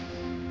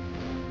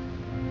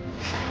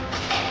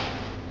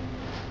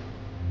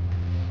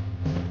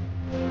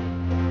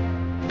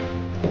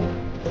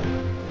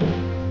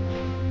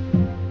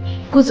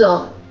顾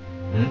总，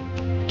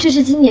这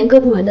是今年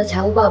各部门的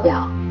财务报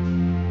表。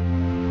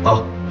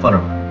好，放这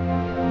儿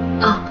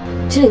吧。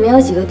这里面有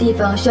几个地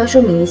方需要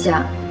说明一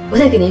下，我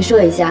再给您说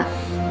一下，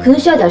可能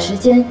需要点时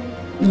间，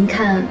您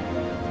看。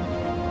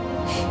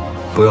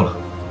不用了，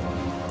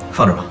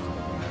放这儿吧。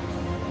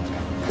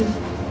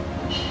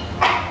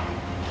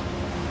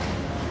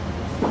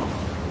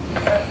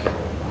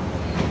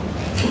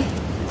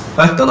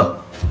哎，等等。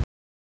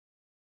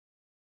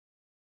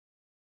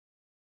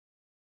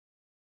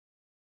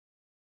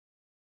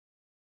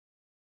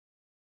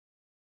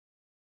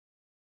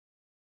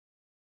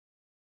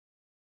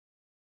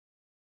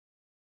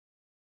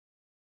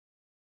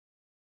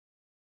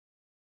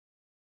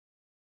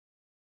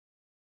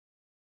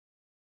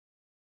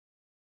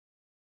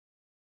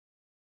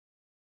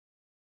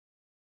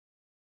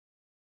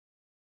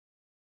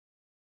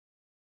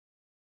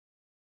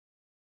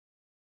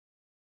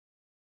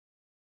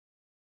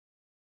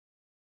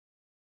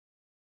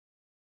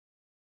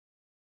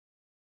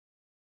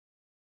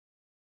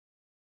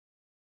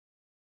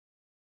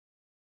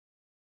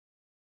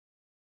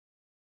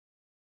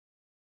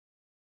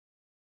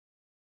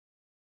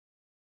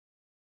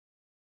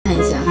看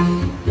一下，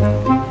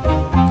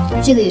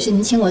这个也是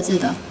您签过字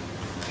的。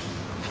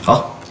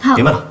好，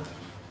明白了。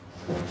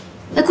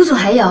哎，顾总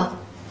还有？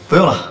不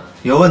用了，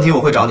有问题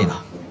我会找你的。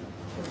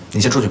你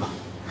先出去吧。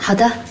好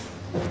的，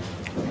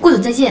顾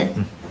总再见。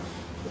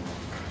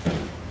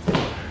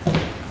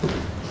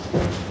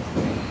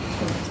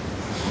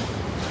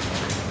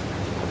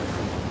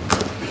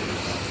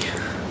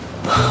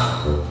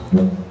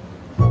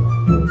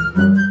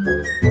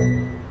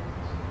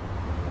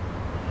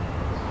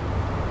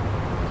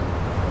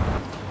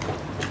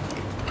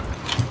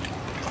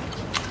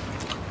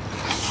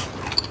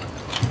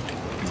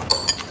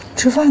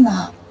吃饭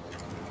呢？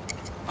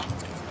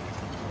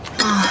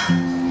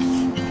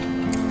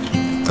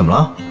怎么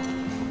了？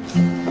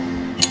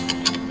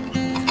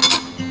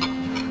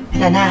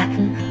奶奶，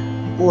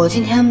我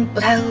今天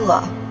不太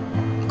饿，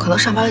可能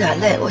上班有点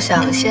累，我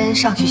想先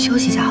上去休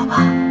息一下，好不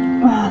好？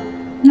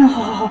那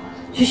好，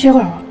去歇会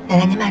儿吧。奶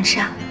奶您慢吃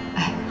啊。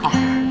哎，好。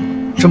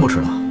真不吃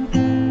了？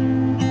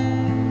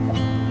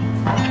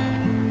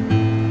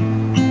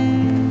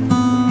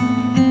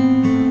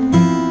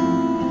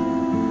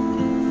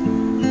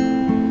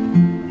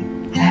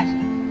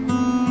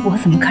我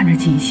怎么看着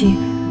锦溪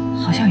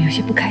好像有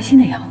些不开心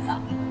的样子？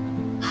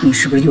你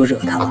是不是又惹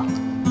她了？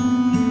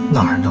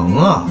哪能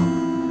啊！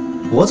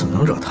我怎么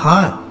能惹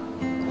她呀？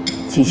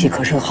锦溪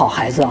可是个好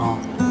孩子啊，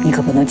你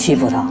可不能欺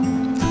负她。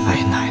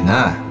哎，奶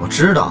奶，我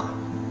知道，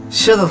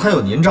现在她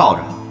有您罩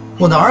着，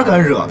我哪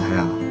敢惹她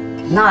呀？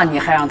那你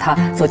还让她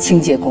做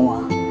清洁工啊？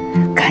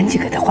赶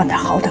紧给她换点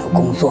好点的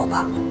工作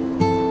吧，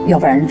要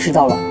不然人知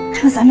道了，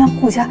这咱们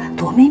顾家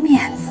多没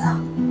面子啊！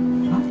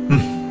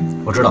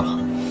我知道了。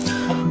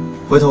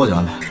回头我就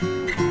安排。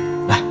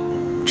来，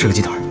吃个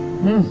鸡腿。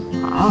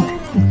好。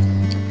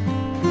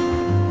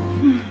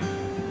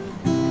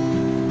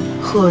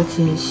贺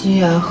锦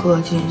溪啊，贺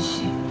锦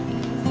溪，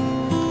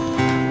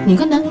你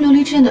跟南宫琉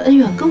璃之间的恩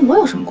怨跟我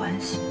有什么关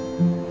系？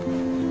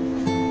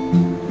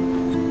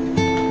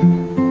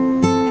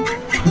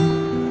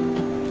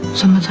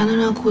怎么才能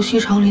让顾西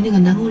城离那个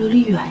南宫琉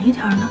璃远一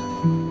点呢？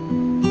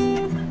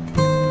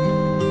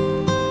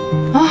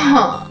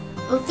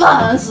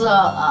烦死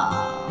了！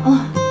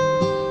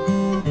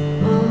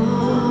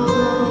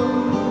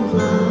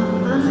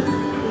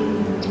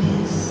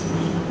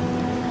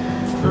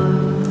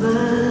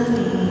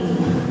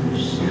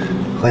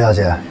何小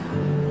姐，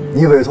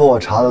你委托我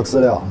查的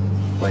资料，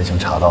我已经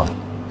查到了。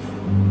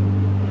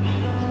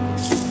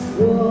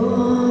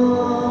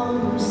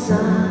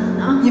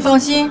你放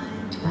心，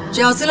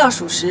只要资料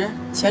属实，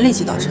钱立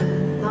即到账。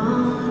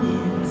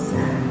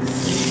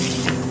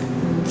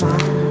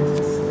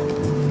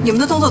你们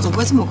的动作总不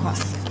会这么快，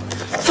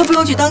都不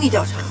用去当地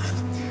调查。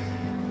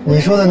你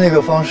说的那个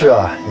方式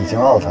啊，已经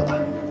out 了。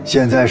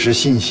现在是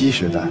信息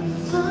时代，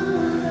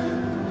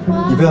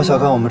你不要小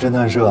看我们侦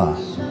探社啊。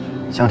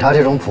想查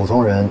这种普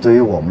通人，对于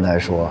我们来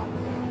说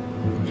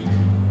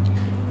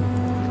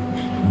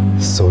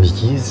 ，so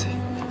easy。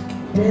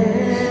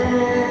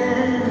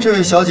这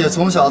位小姐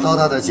从小到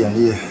大的简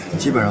历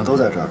基本上都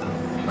在这儿了。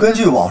根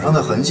据网上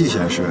的痕迹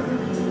显示，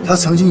她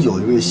曾经有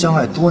一位相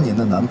爱多年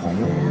的男朋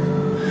友，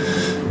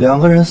两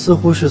个人似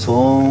乎是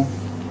从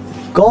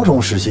高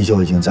中时期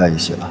就已经在一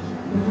起了，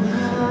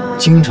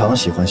经常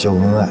喜欢秀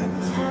恩爱。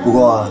不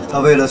过，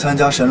她为了参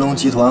加神龙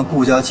集团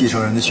顾家继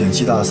承人的选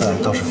妻大赛，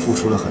倒是付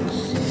出了很多。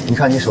你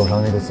看你手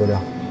上那个资料，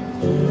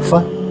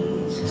翻，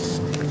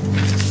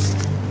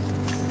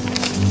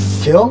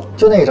停，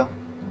就那一张。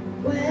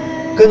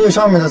根据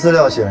上面的资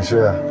料显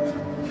示，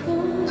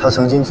她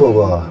曾经做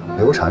过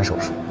流产手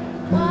术，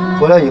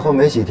回来以后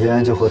没几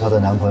天就和她的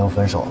男朋友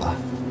分手了。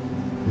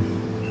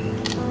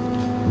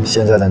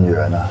现在的女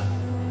人呢，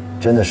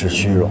真的是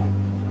虚荣，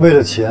为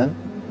了钱，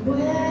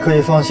可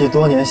以放弃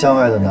多年相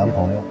爱的男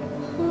朋友，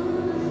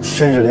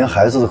甚至连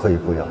孩子都可以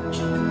不要。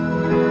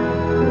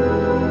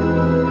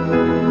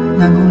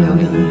南宫琉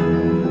璃，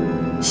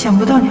想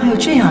不到你还有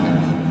这样的秘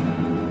密。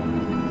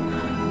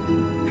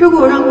如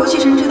果我让郭继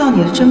承知道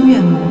你的真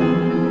面目，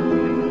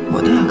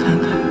我都要看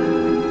看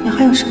你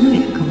还有什么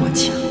脸跟我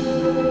抢。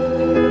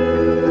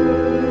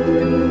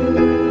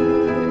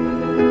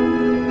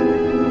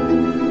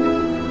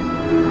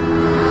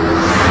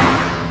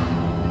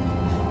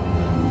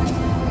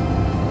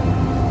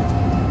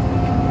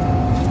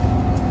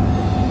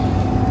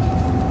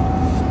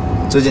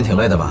最近挺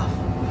累的吧？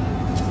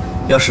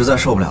要实在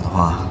受不了的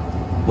话，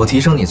我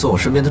提升你做我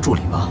身边的助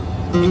理吧。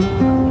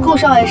顾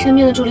少爷身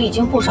边的助理已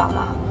经不少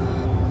了，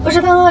不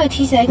是刚刚也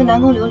提起来一个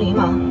南宫琉璃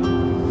吗？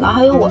哪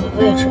还有我的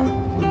位置？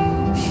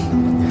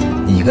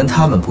你跟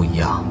他们不一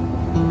样，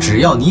只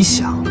要你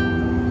想，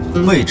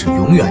位置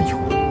永远有。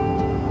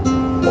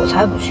我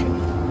才不去！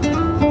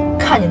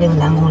看见那个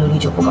南宫琉璃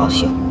就不高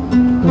兴，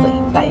伪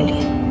白脸。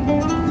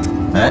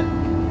哎，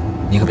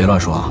你可别乱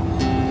说啊！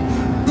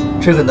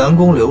这个南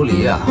宫琉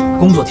璃啊，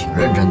工作挺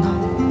认真的，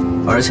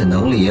而且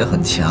能力也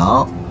很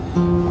强。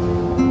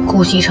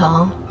顾西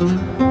城，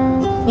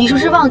你是不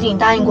是忘记你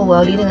答应过我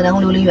要离那个南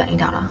宫琉璃远一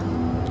点了？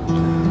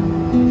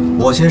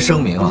我先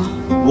声明啊，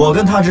我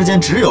跟他之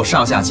间只有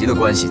上下级的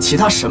关系，其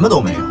他什么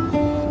都没有。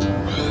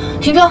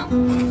停车！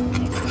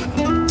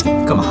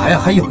干嘛呀？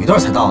还有一段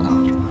才到呢。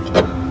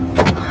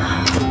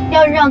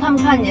要是让他们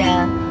看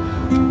见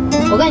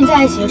我跟你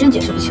在一起，就真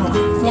解释不清了。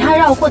你还是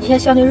让我过几天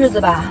孝女日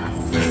子吧。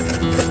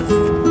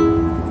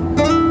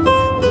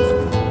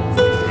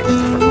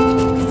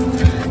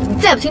你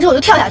再不停车，我就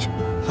跳下去。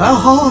哎，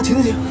好好，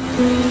停停停，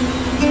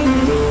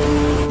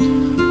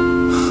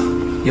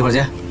一会儿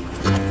见。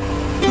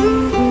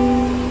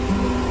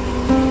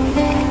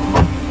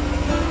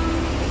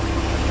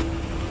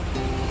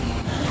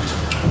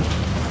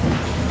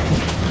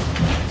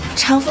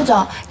常副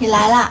总，你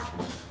来啦！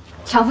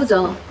常副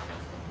总，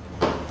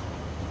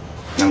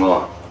南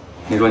宫，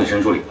听说你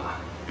升助理了，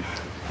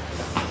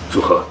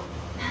祝贺！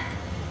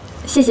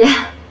谢谢。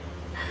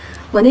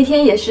我那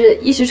天也是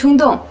一时冲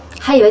动，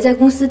还以为在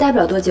公司待不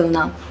了多久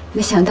呢，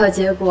没想到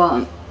结果，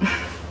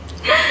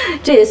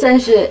这也算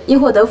是因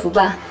祸得福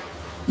吧。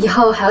以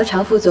后还要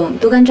常副总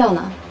多关照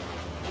呢。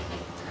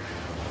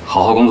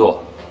好好工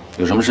作，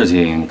有什么事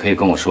情可以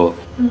跟我说。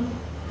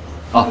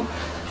啊，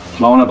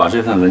忙完了把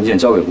这份文件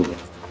交给顾总。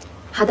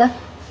好的。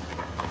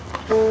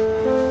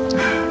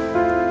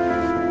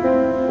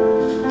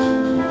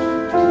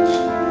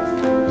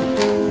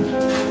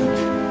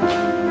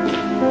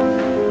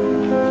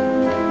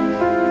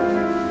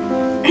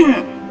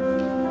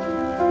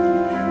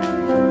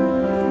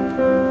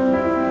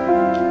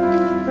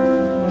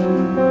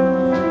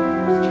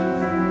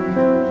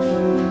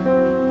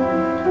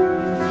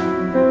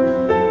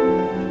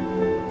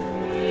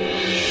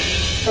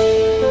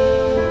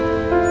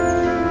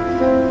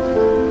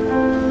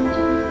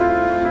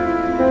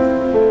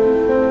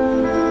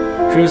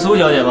是苏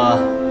小姐吗？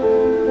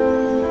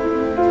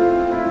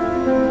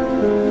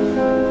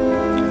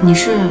你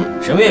是？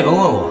什么也甭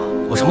问我，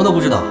我什么都不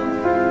知道。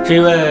是一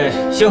位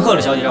姓贺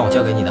的小姐让我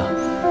交给你的。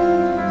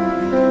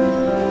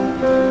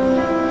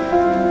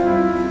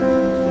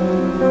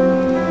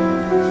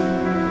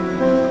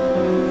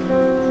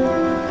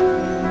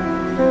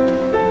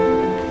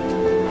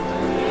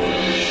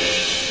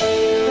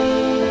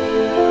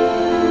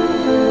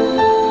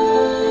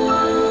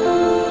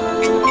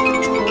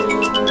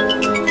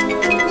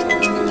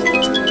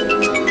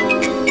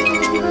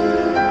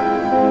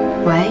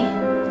喂，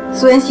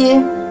苏妍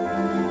希，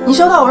你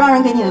收到我让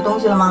人给你的东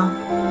西了吗？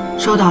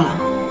收到了。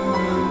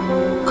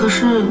可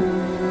是，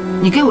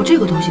你给我这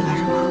个东西干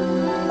什么？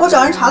我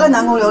找人查了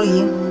南宫琉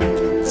璃，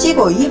结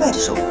果意外的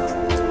收获。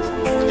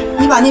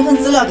你把那份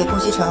资料给顾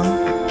西城，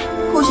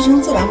顾西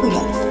城自然会原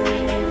谅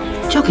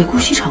你。交给顾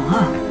西城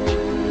啊？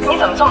你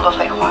怎么这么多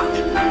废话？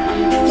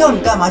要你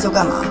干嘛就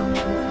干嘛。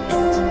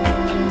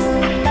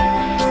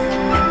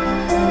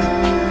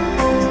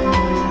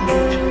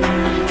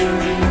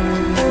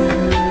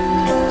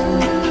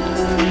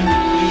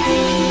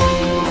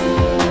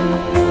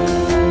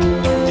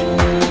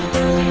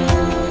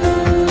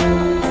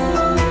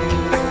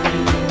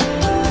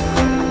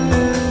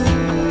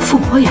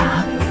 伯雅，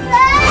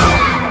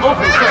老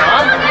虎雀儿，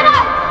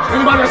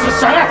你妈这是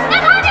谁？那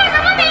他叫什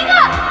么名字？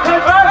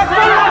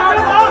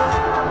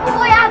伯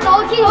雅，走，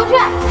踢球去。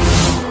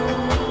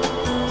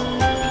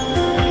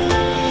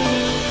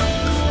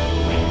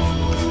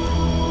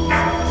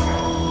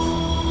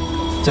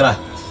进来。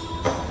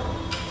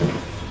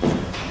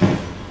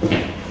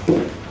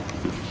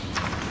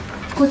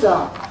顾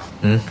总，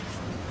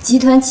集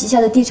团旗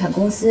下的地产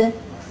公司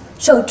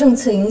受政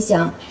策影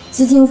响，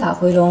资金无法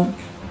回笼。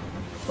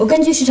 我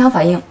根据市场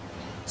反应，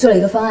做了一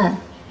个方案。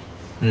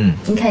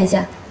您看一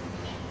下。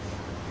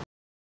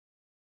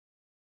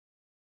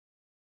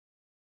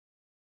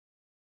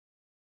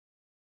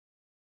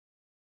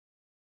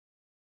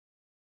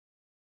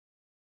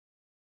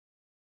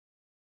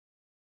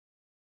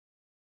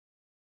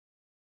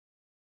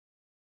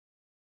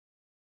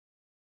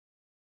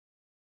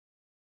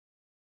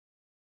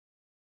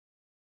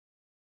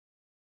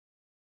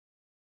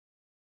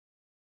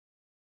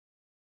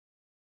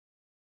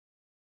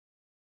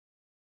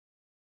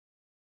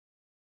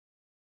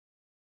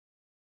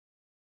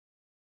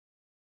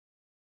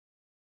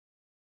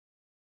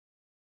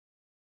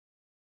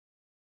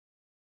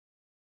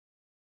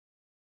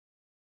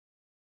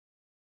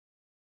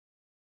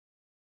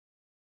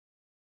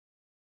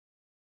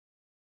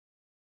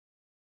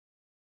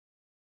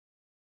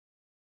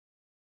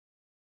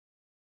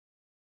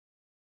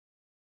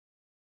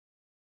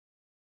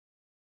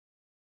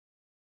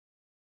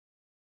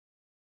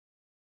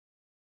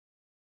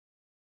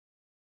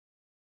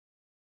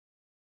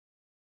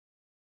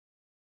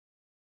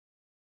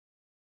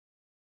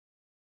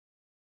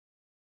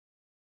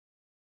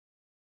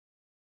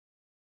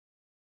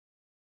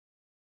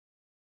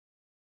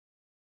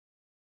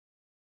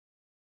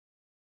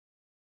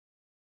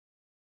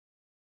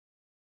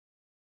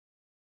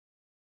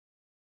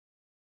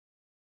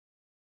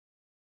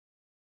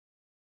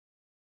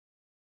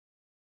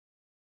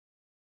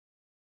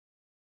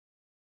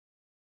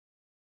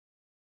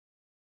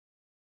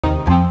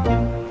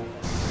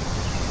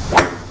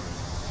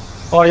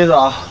不好意思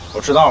啊，我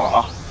迟到了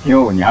啊。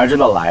哟，你还知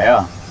道来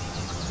啊？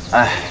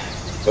哎，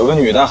有个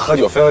女的喝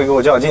酒非要给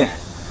我较劲，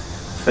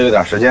费了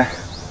点时间。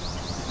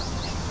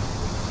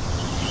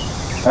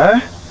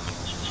哎，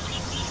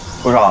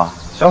顾少，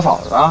小嫂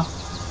子呢？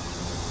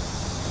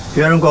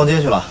别人逛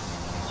街去了。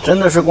真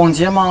的是逛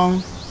街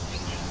吗？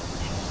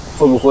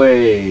会不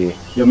会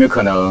有没有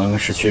可能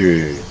是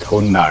去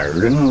偷男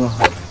人了？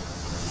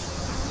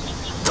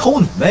偷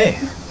你妹！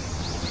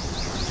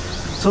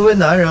作为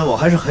男人，我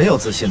还是很有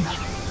自信的。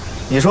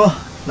你说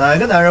哪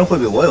个男人会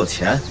比我有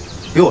钱，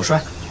比我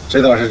帅？这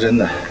倒是真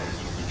的。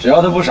只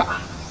要他不傻，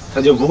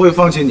他就不会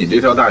放弃你这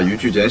条大鱼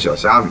去捡小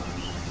虾米。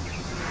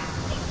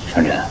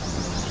珊珊，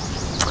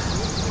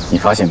你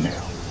发现没有？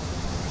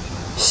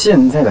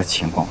现在的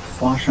情况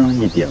发生了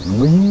一点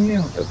微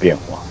妙的变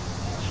化。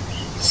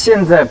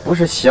现在不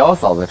是小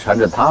嫂子缠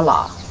着他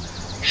啦，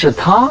是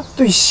他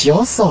对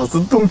小嫂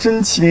子动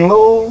真情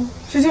喽。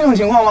是这种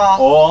情况吗？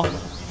哦，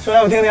说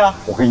来我听听。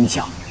我跟你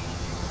讲，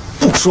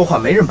不说话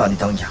没人把你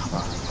当哑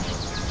巴。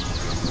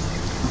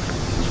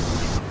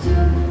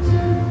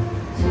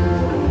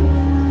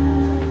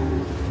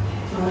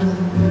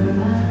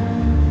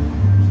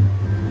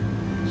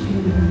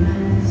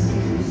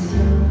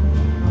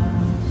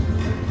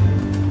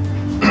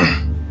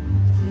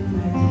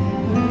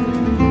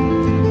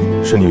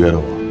是你约的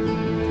我。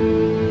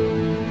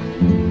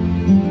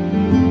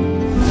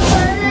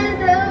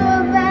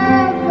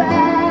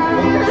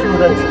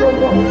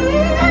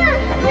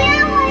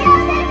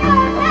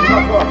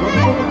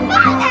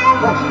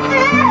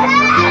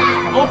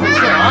老虎雀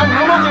儿，你能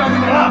忘记了自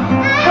己了？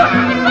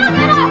你放开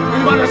他！你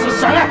妈这是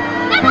谁？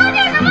那他叫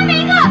什么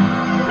名字？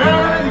来，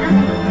你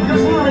跟叔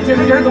叔们解释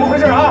解释怎么回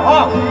事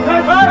啊！来，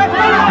走！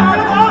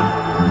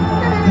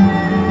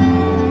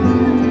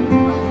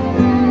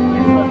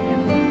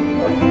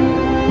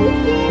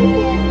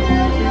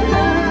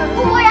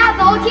不呀，走，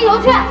踢球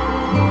去！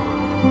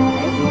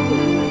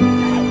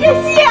叶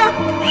希，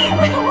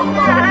我马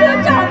上就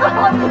找到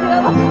你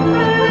了，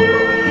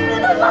你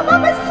都把妈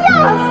妈吓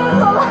死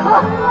了。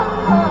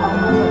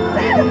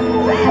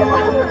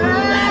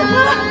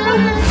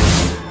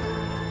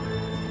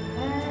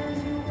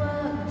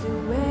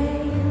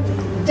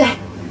对，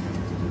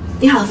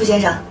你好，傅先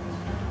生。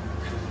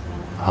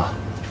啊，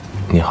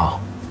你好。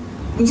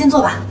您先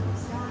坐吧。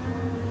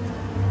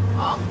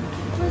好。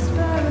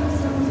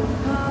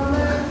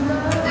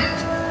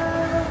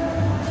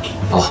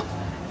哦，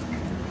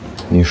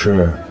你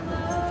是？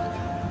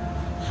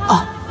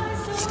哦，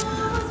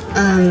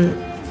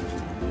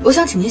我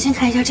想请您先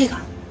看一下这个。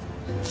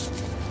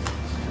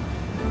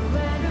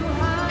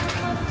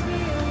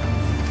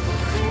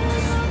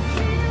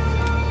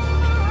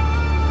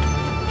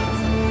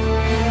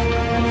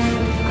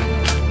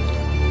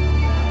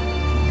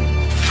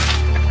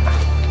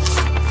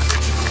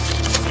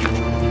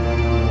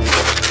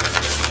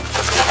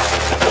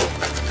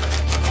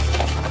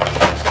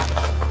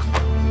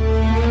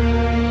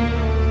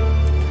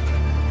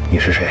你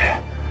是谁？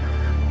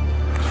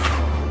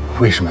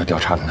为什么要调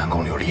查南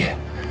宫琉璃？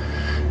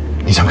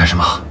你想干什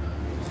么？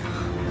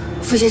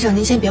傅先生，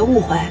您先别误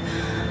会。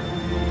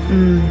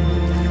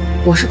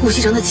我是顾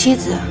西城的妻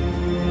子，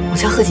我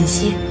叫贺锦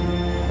熙。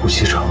顾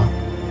西城？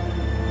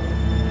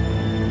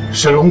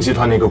神龙集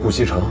团那个顾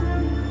西城？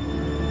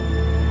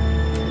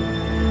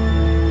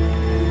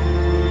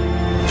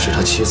你是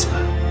他妻子？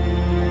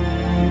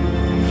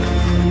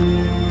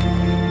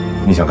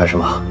你想干什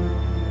么？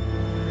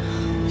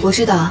我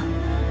知道，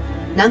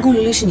南宫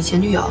琉璃是你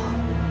前女友，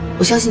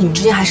我相信你们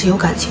之间还是有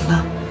感情的。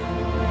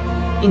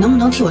你能不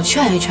能替我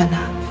劝一劝他，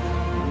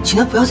请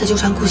他不要再纠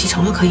缠顾西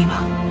城了，可以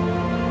吗？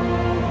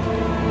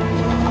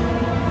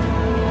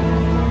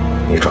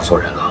你找错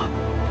人了，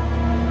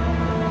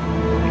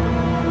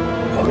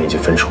我们已经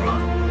分手了。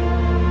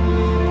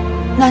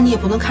那你也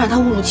不能看着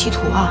他误入歧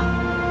途啊！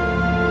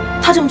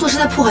他这么做是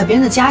在破坏别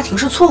人的家庭，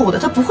是错误的，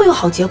他不会有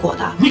好结果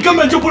的。你根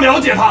本就不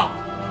了解他。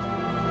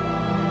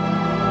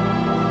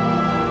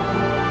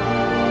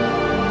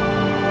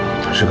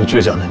她是个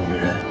倔强的女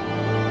人，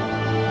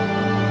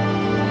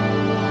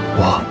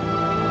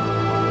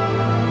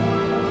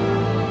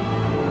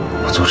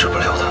我阻止不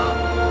了她。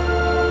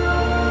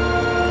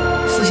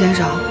傅先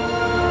生，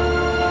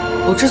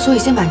我之所以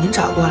先把您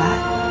找过来，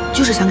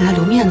就是想给他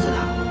留面子的。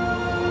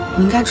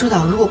你应该知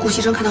道，如果顾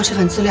西征看到这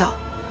份资料，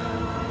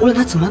无论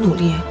他怎么努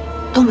力，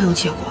都没有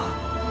结果。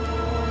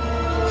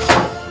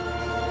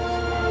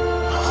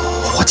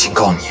我警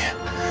告你，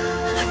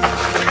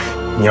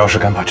你要是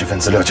敢把这份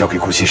资料交给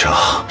顾西城，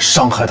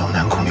伤害到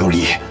南宫琉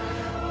璃，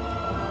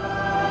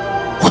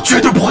我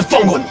绝对不会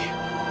放过你。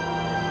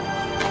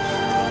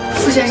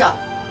傅先生，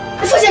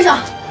傅先生。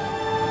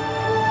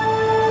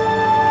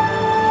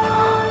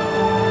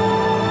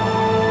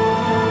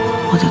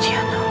我的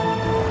天哪！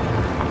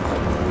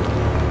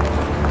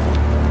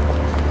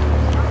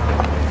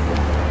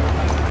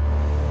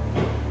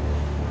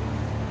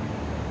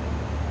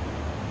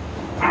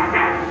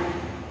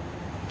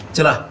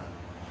进来。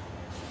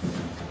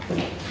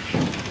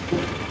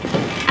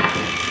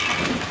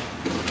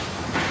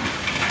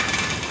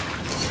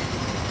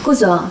顾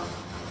总，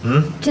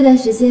这段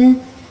时间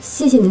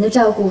谢谢您的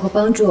照顾和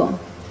帮助。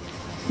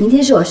明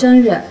天是我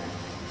生日，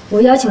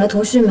我邀请了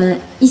同事们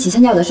一起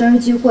参加我的生日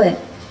聚会，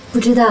不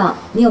知道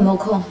你有没有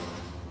空？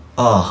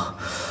哦，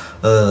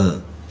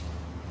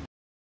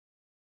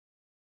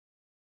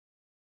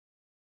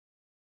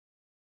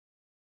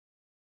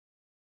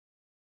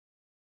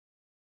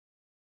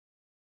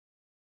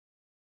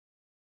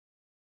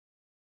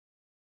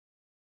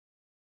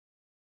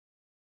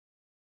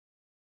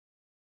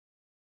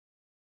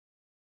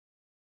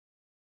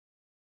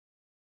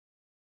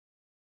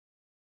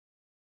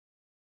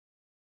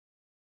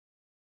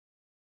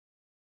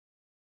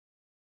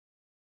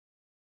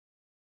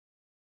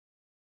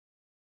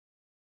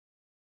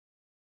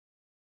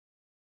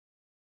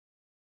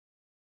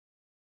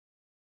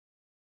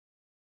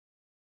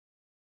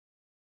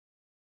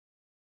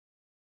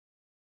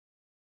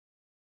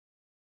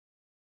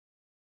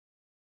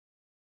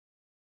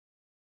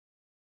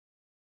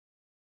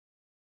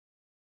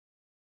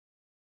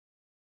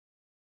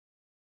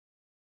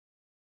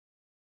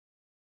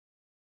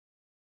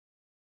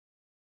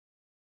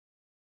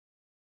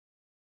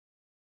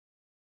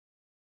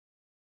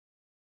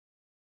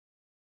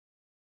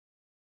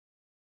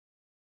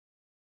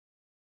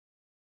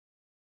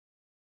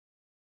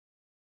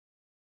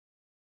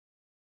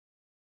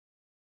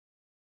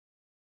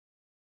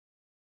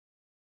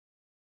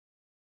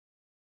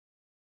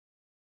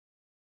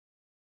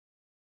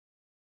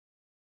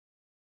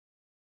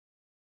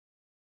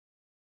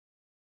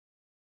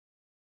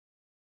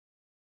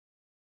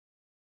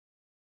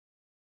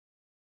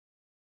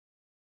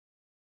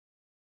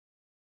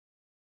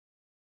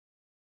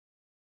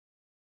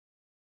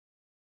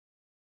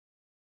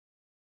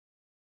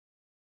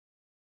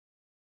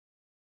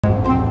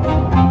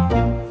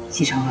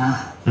西城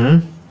啊，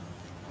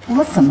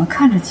我怎么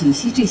看着锦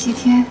溪这些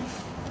天，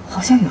好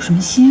像有什么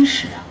心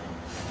事啊？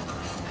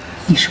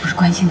你是不是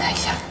关心她一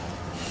下？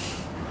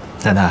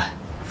奶奶，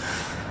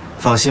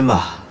放心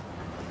吧，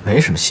没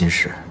什么心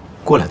事，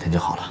过2天就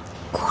好了。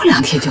过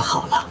2天就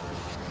好了？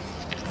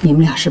你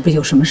们俩是不是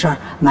有什么事儿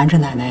瞒着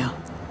奶奶呀？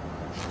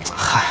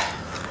嗨，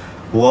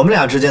我们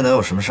俩之间能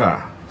有什么事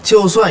儿？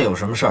就算有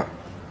什么事儿，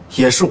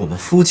也是我们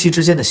夫妻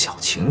之间的小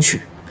情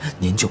趣，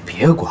您就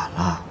别管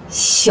了。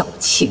小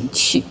情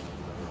趣，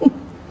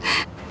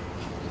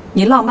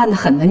你浪漫的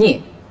很呢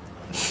你。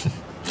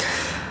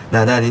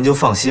奶奶，您就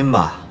放心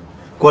吧，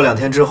过2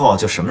天之后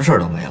就什么事儿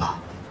都没了，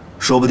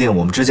说不定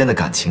我们之间的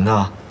感情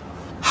呢，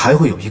还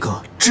会有一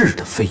个质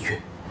的飞跃。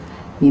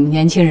你们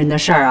年轻人的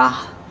事儿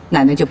啊，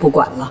奶奶就不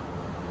管了。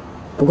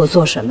不过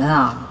做什么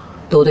啊，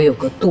都得有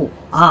个度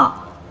啊，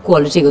过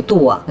了这个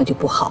度啊，那就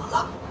不好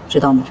了，知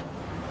道吗？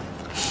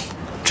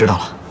知道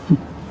了。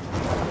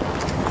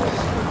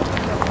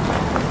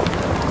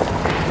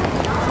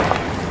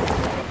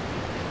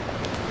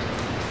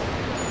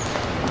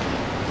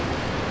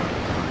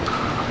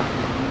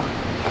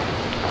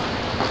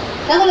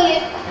南宫琉璃，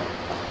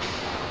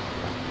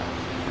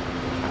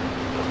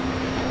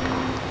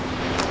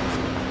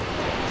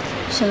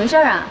什么事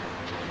儿啊？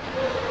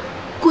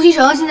顾西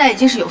城现在已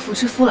经是有妇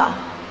之夫了，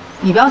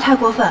你不要太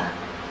过分。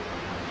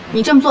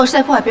你这么做是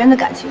在破坏别人的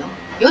感情，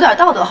有点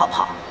道德好不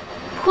好？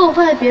破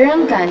坏别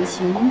人感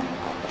情？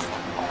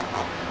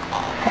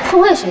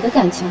破坏谁的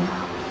感情啊？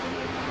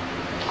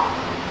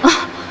啊，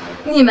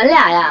你们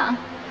俩呀？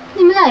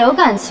你们俩有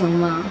感情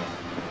吗？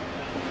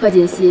贺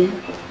锦熙，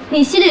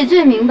你心里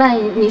最明白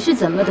你是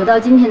怎么得到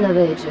今天的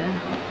位置，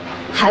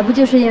还不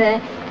就是因为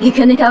你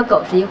跟那条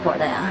狗是一伙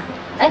的呀？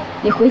哎，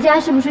你回家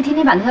是不是天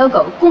天把那条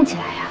狗供起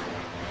来呀？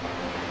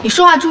你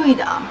说话注意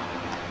点，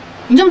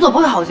你这么做不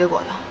会好结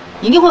果的，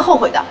你一定会后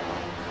悔的。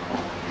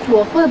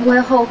我会不会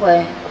后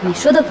悔？你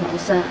说的可不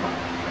算。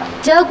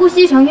只要顾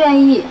西城愿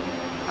意，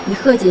你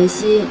贺锦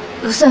熙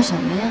又算什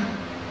么呀？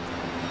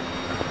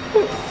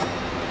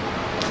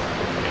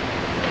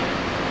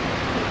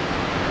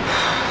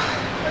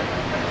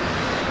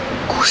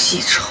顾西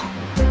城。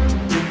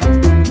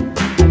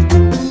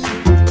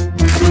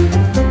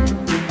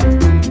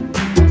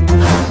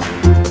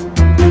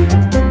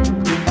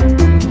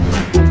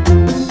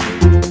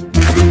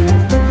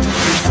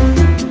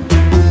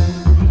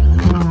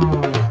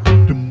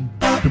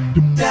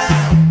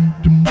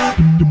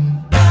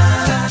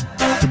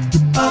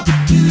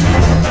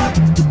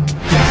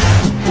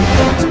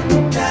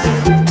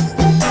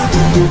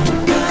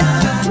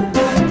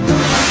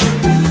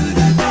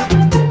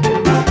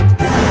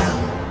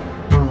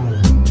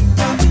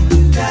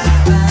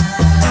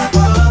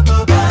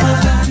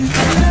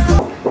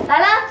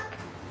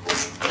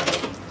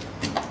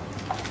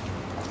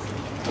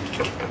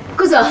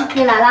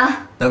你来啦，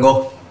南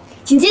宫，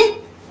请进。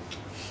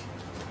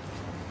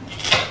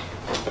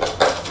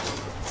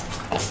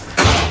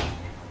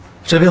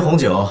这杯红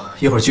酒，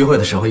一会儿聚会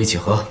的时候一起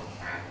喝。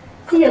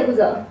谢谢顾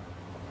总。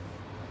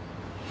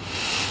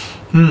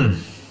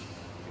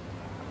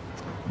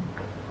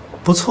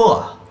不错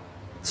啊，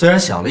虽然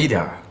小了一点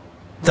儿，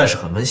但是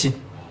很温馨，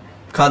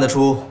看得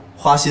出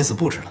花心思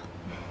布置了。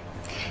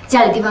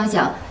家里地方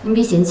小，您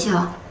别嫌弃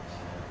啊。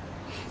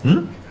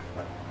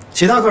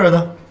其他客人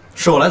呢？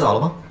是我来早了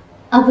吗？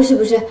啊，不是，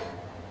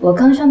我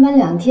刚上班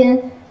2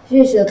天，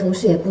认识的同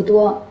事也不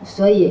多，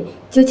所以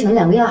就请了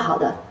2个要好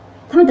的，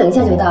他们等一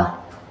下就到。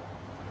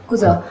顾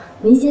总，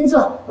您先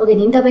坐，我给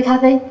您倒杯咖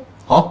啡。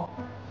好。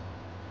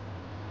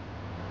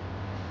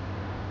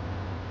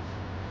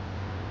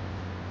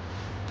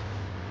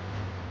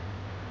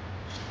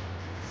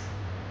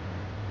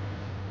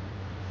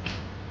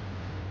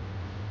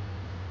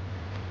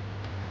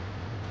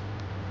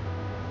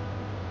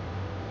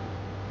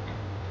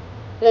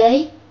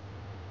喂？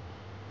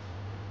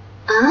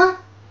啊？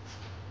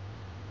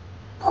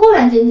忽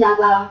然间加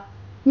班？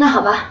那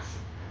好吧，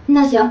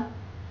那行，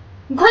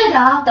你快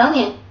点啊，等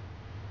你。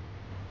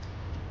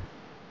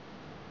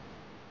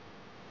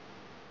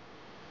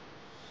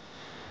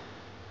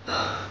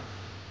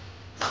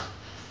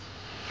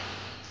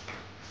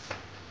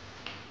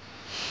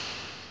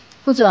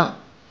顾总，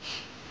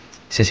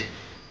谢谢。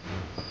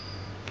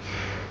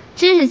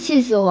真是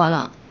气死我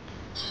了！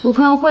我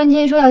朋友忽然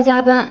间说要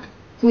加班，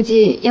估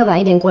计要晚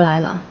一点过来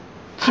了，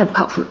太不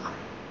靠谱了。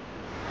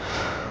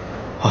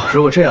哦，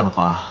如果这样的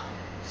话，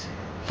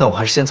那我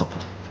还是先走吧。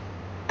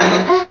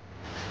哎，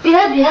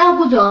别啊，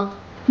顾总，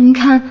您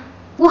看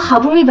我好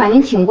不容易把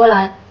您请过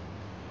来，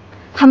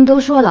他们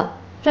都说了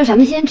让咱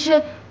们先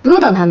吃，不用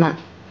等他们。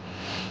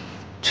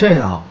这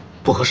样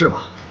不合适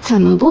吧？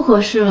怎么不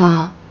合适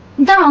了？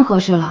你当然合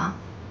适了。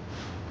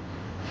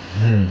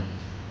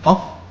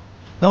好，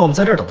那我们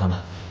在这儿等他们。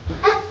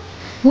哎，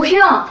不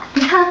用，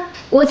你看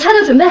我菜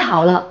都准备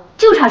好了，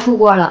就差出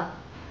锅了。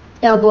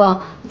要不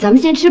咱们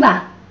先吃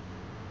吧。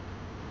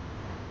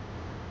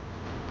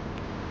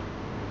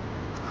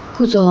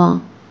顾总，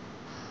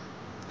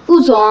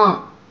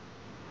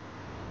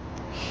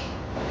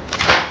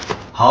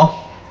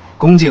好，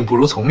恭敬不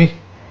如从命。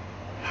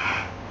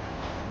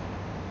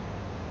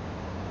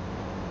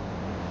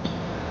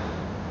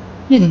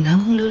那个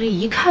南宫琉璃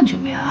一看就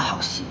没安好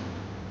心，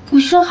顾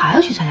医生还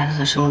要去参加他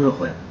的生日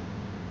会，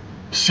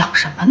想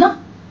什么呢？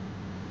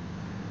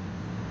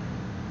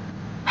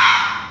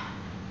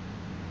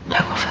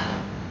太过分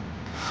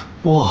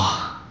了！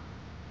哇，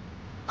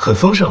很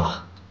丰盛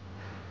啊。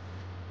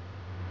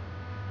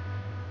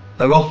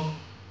南宫，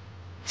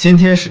今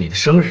天是你的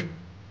生日，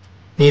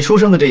你出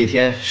生的这一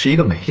天是一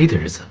个美丽的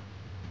日子。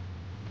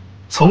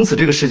从此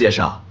这个世界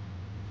上，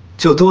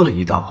就多了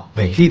一道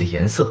美丽的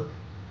颜色。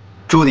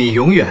祝你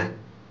永远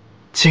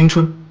青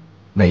春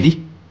美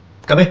丽，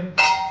干杯！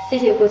谢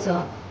谢顾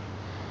总。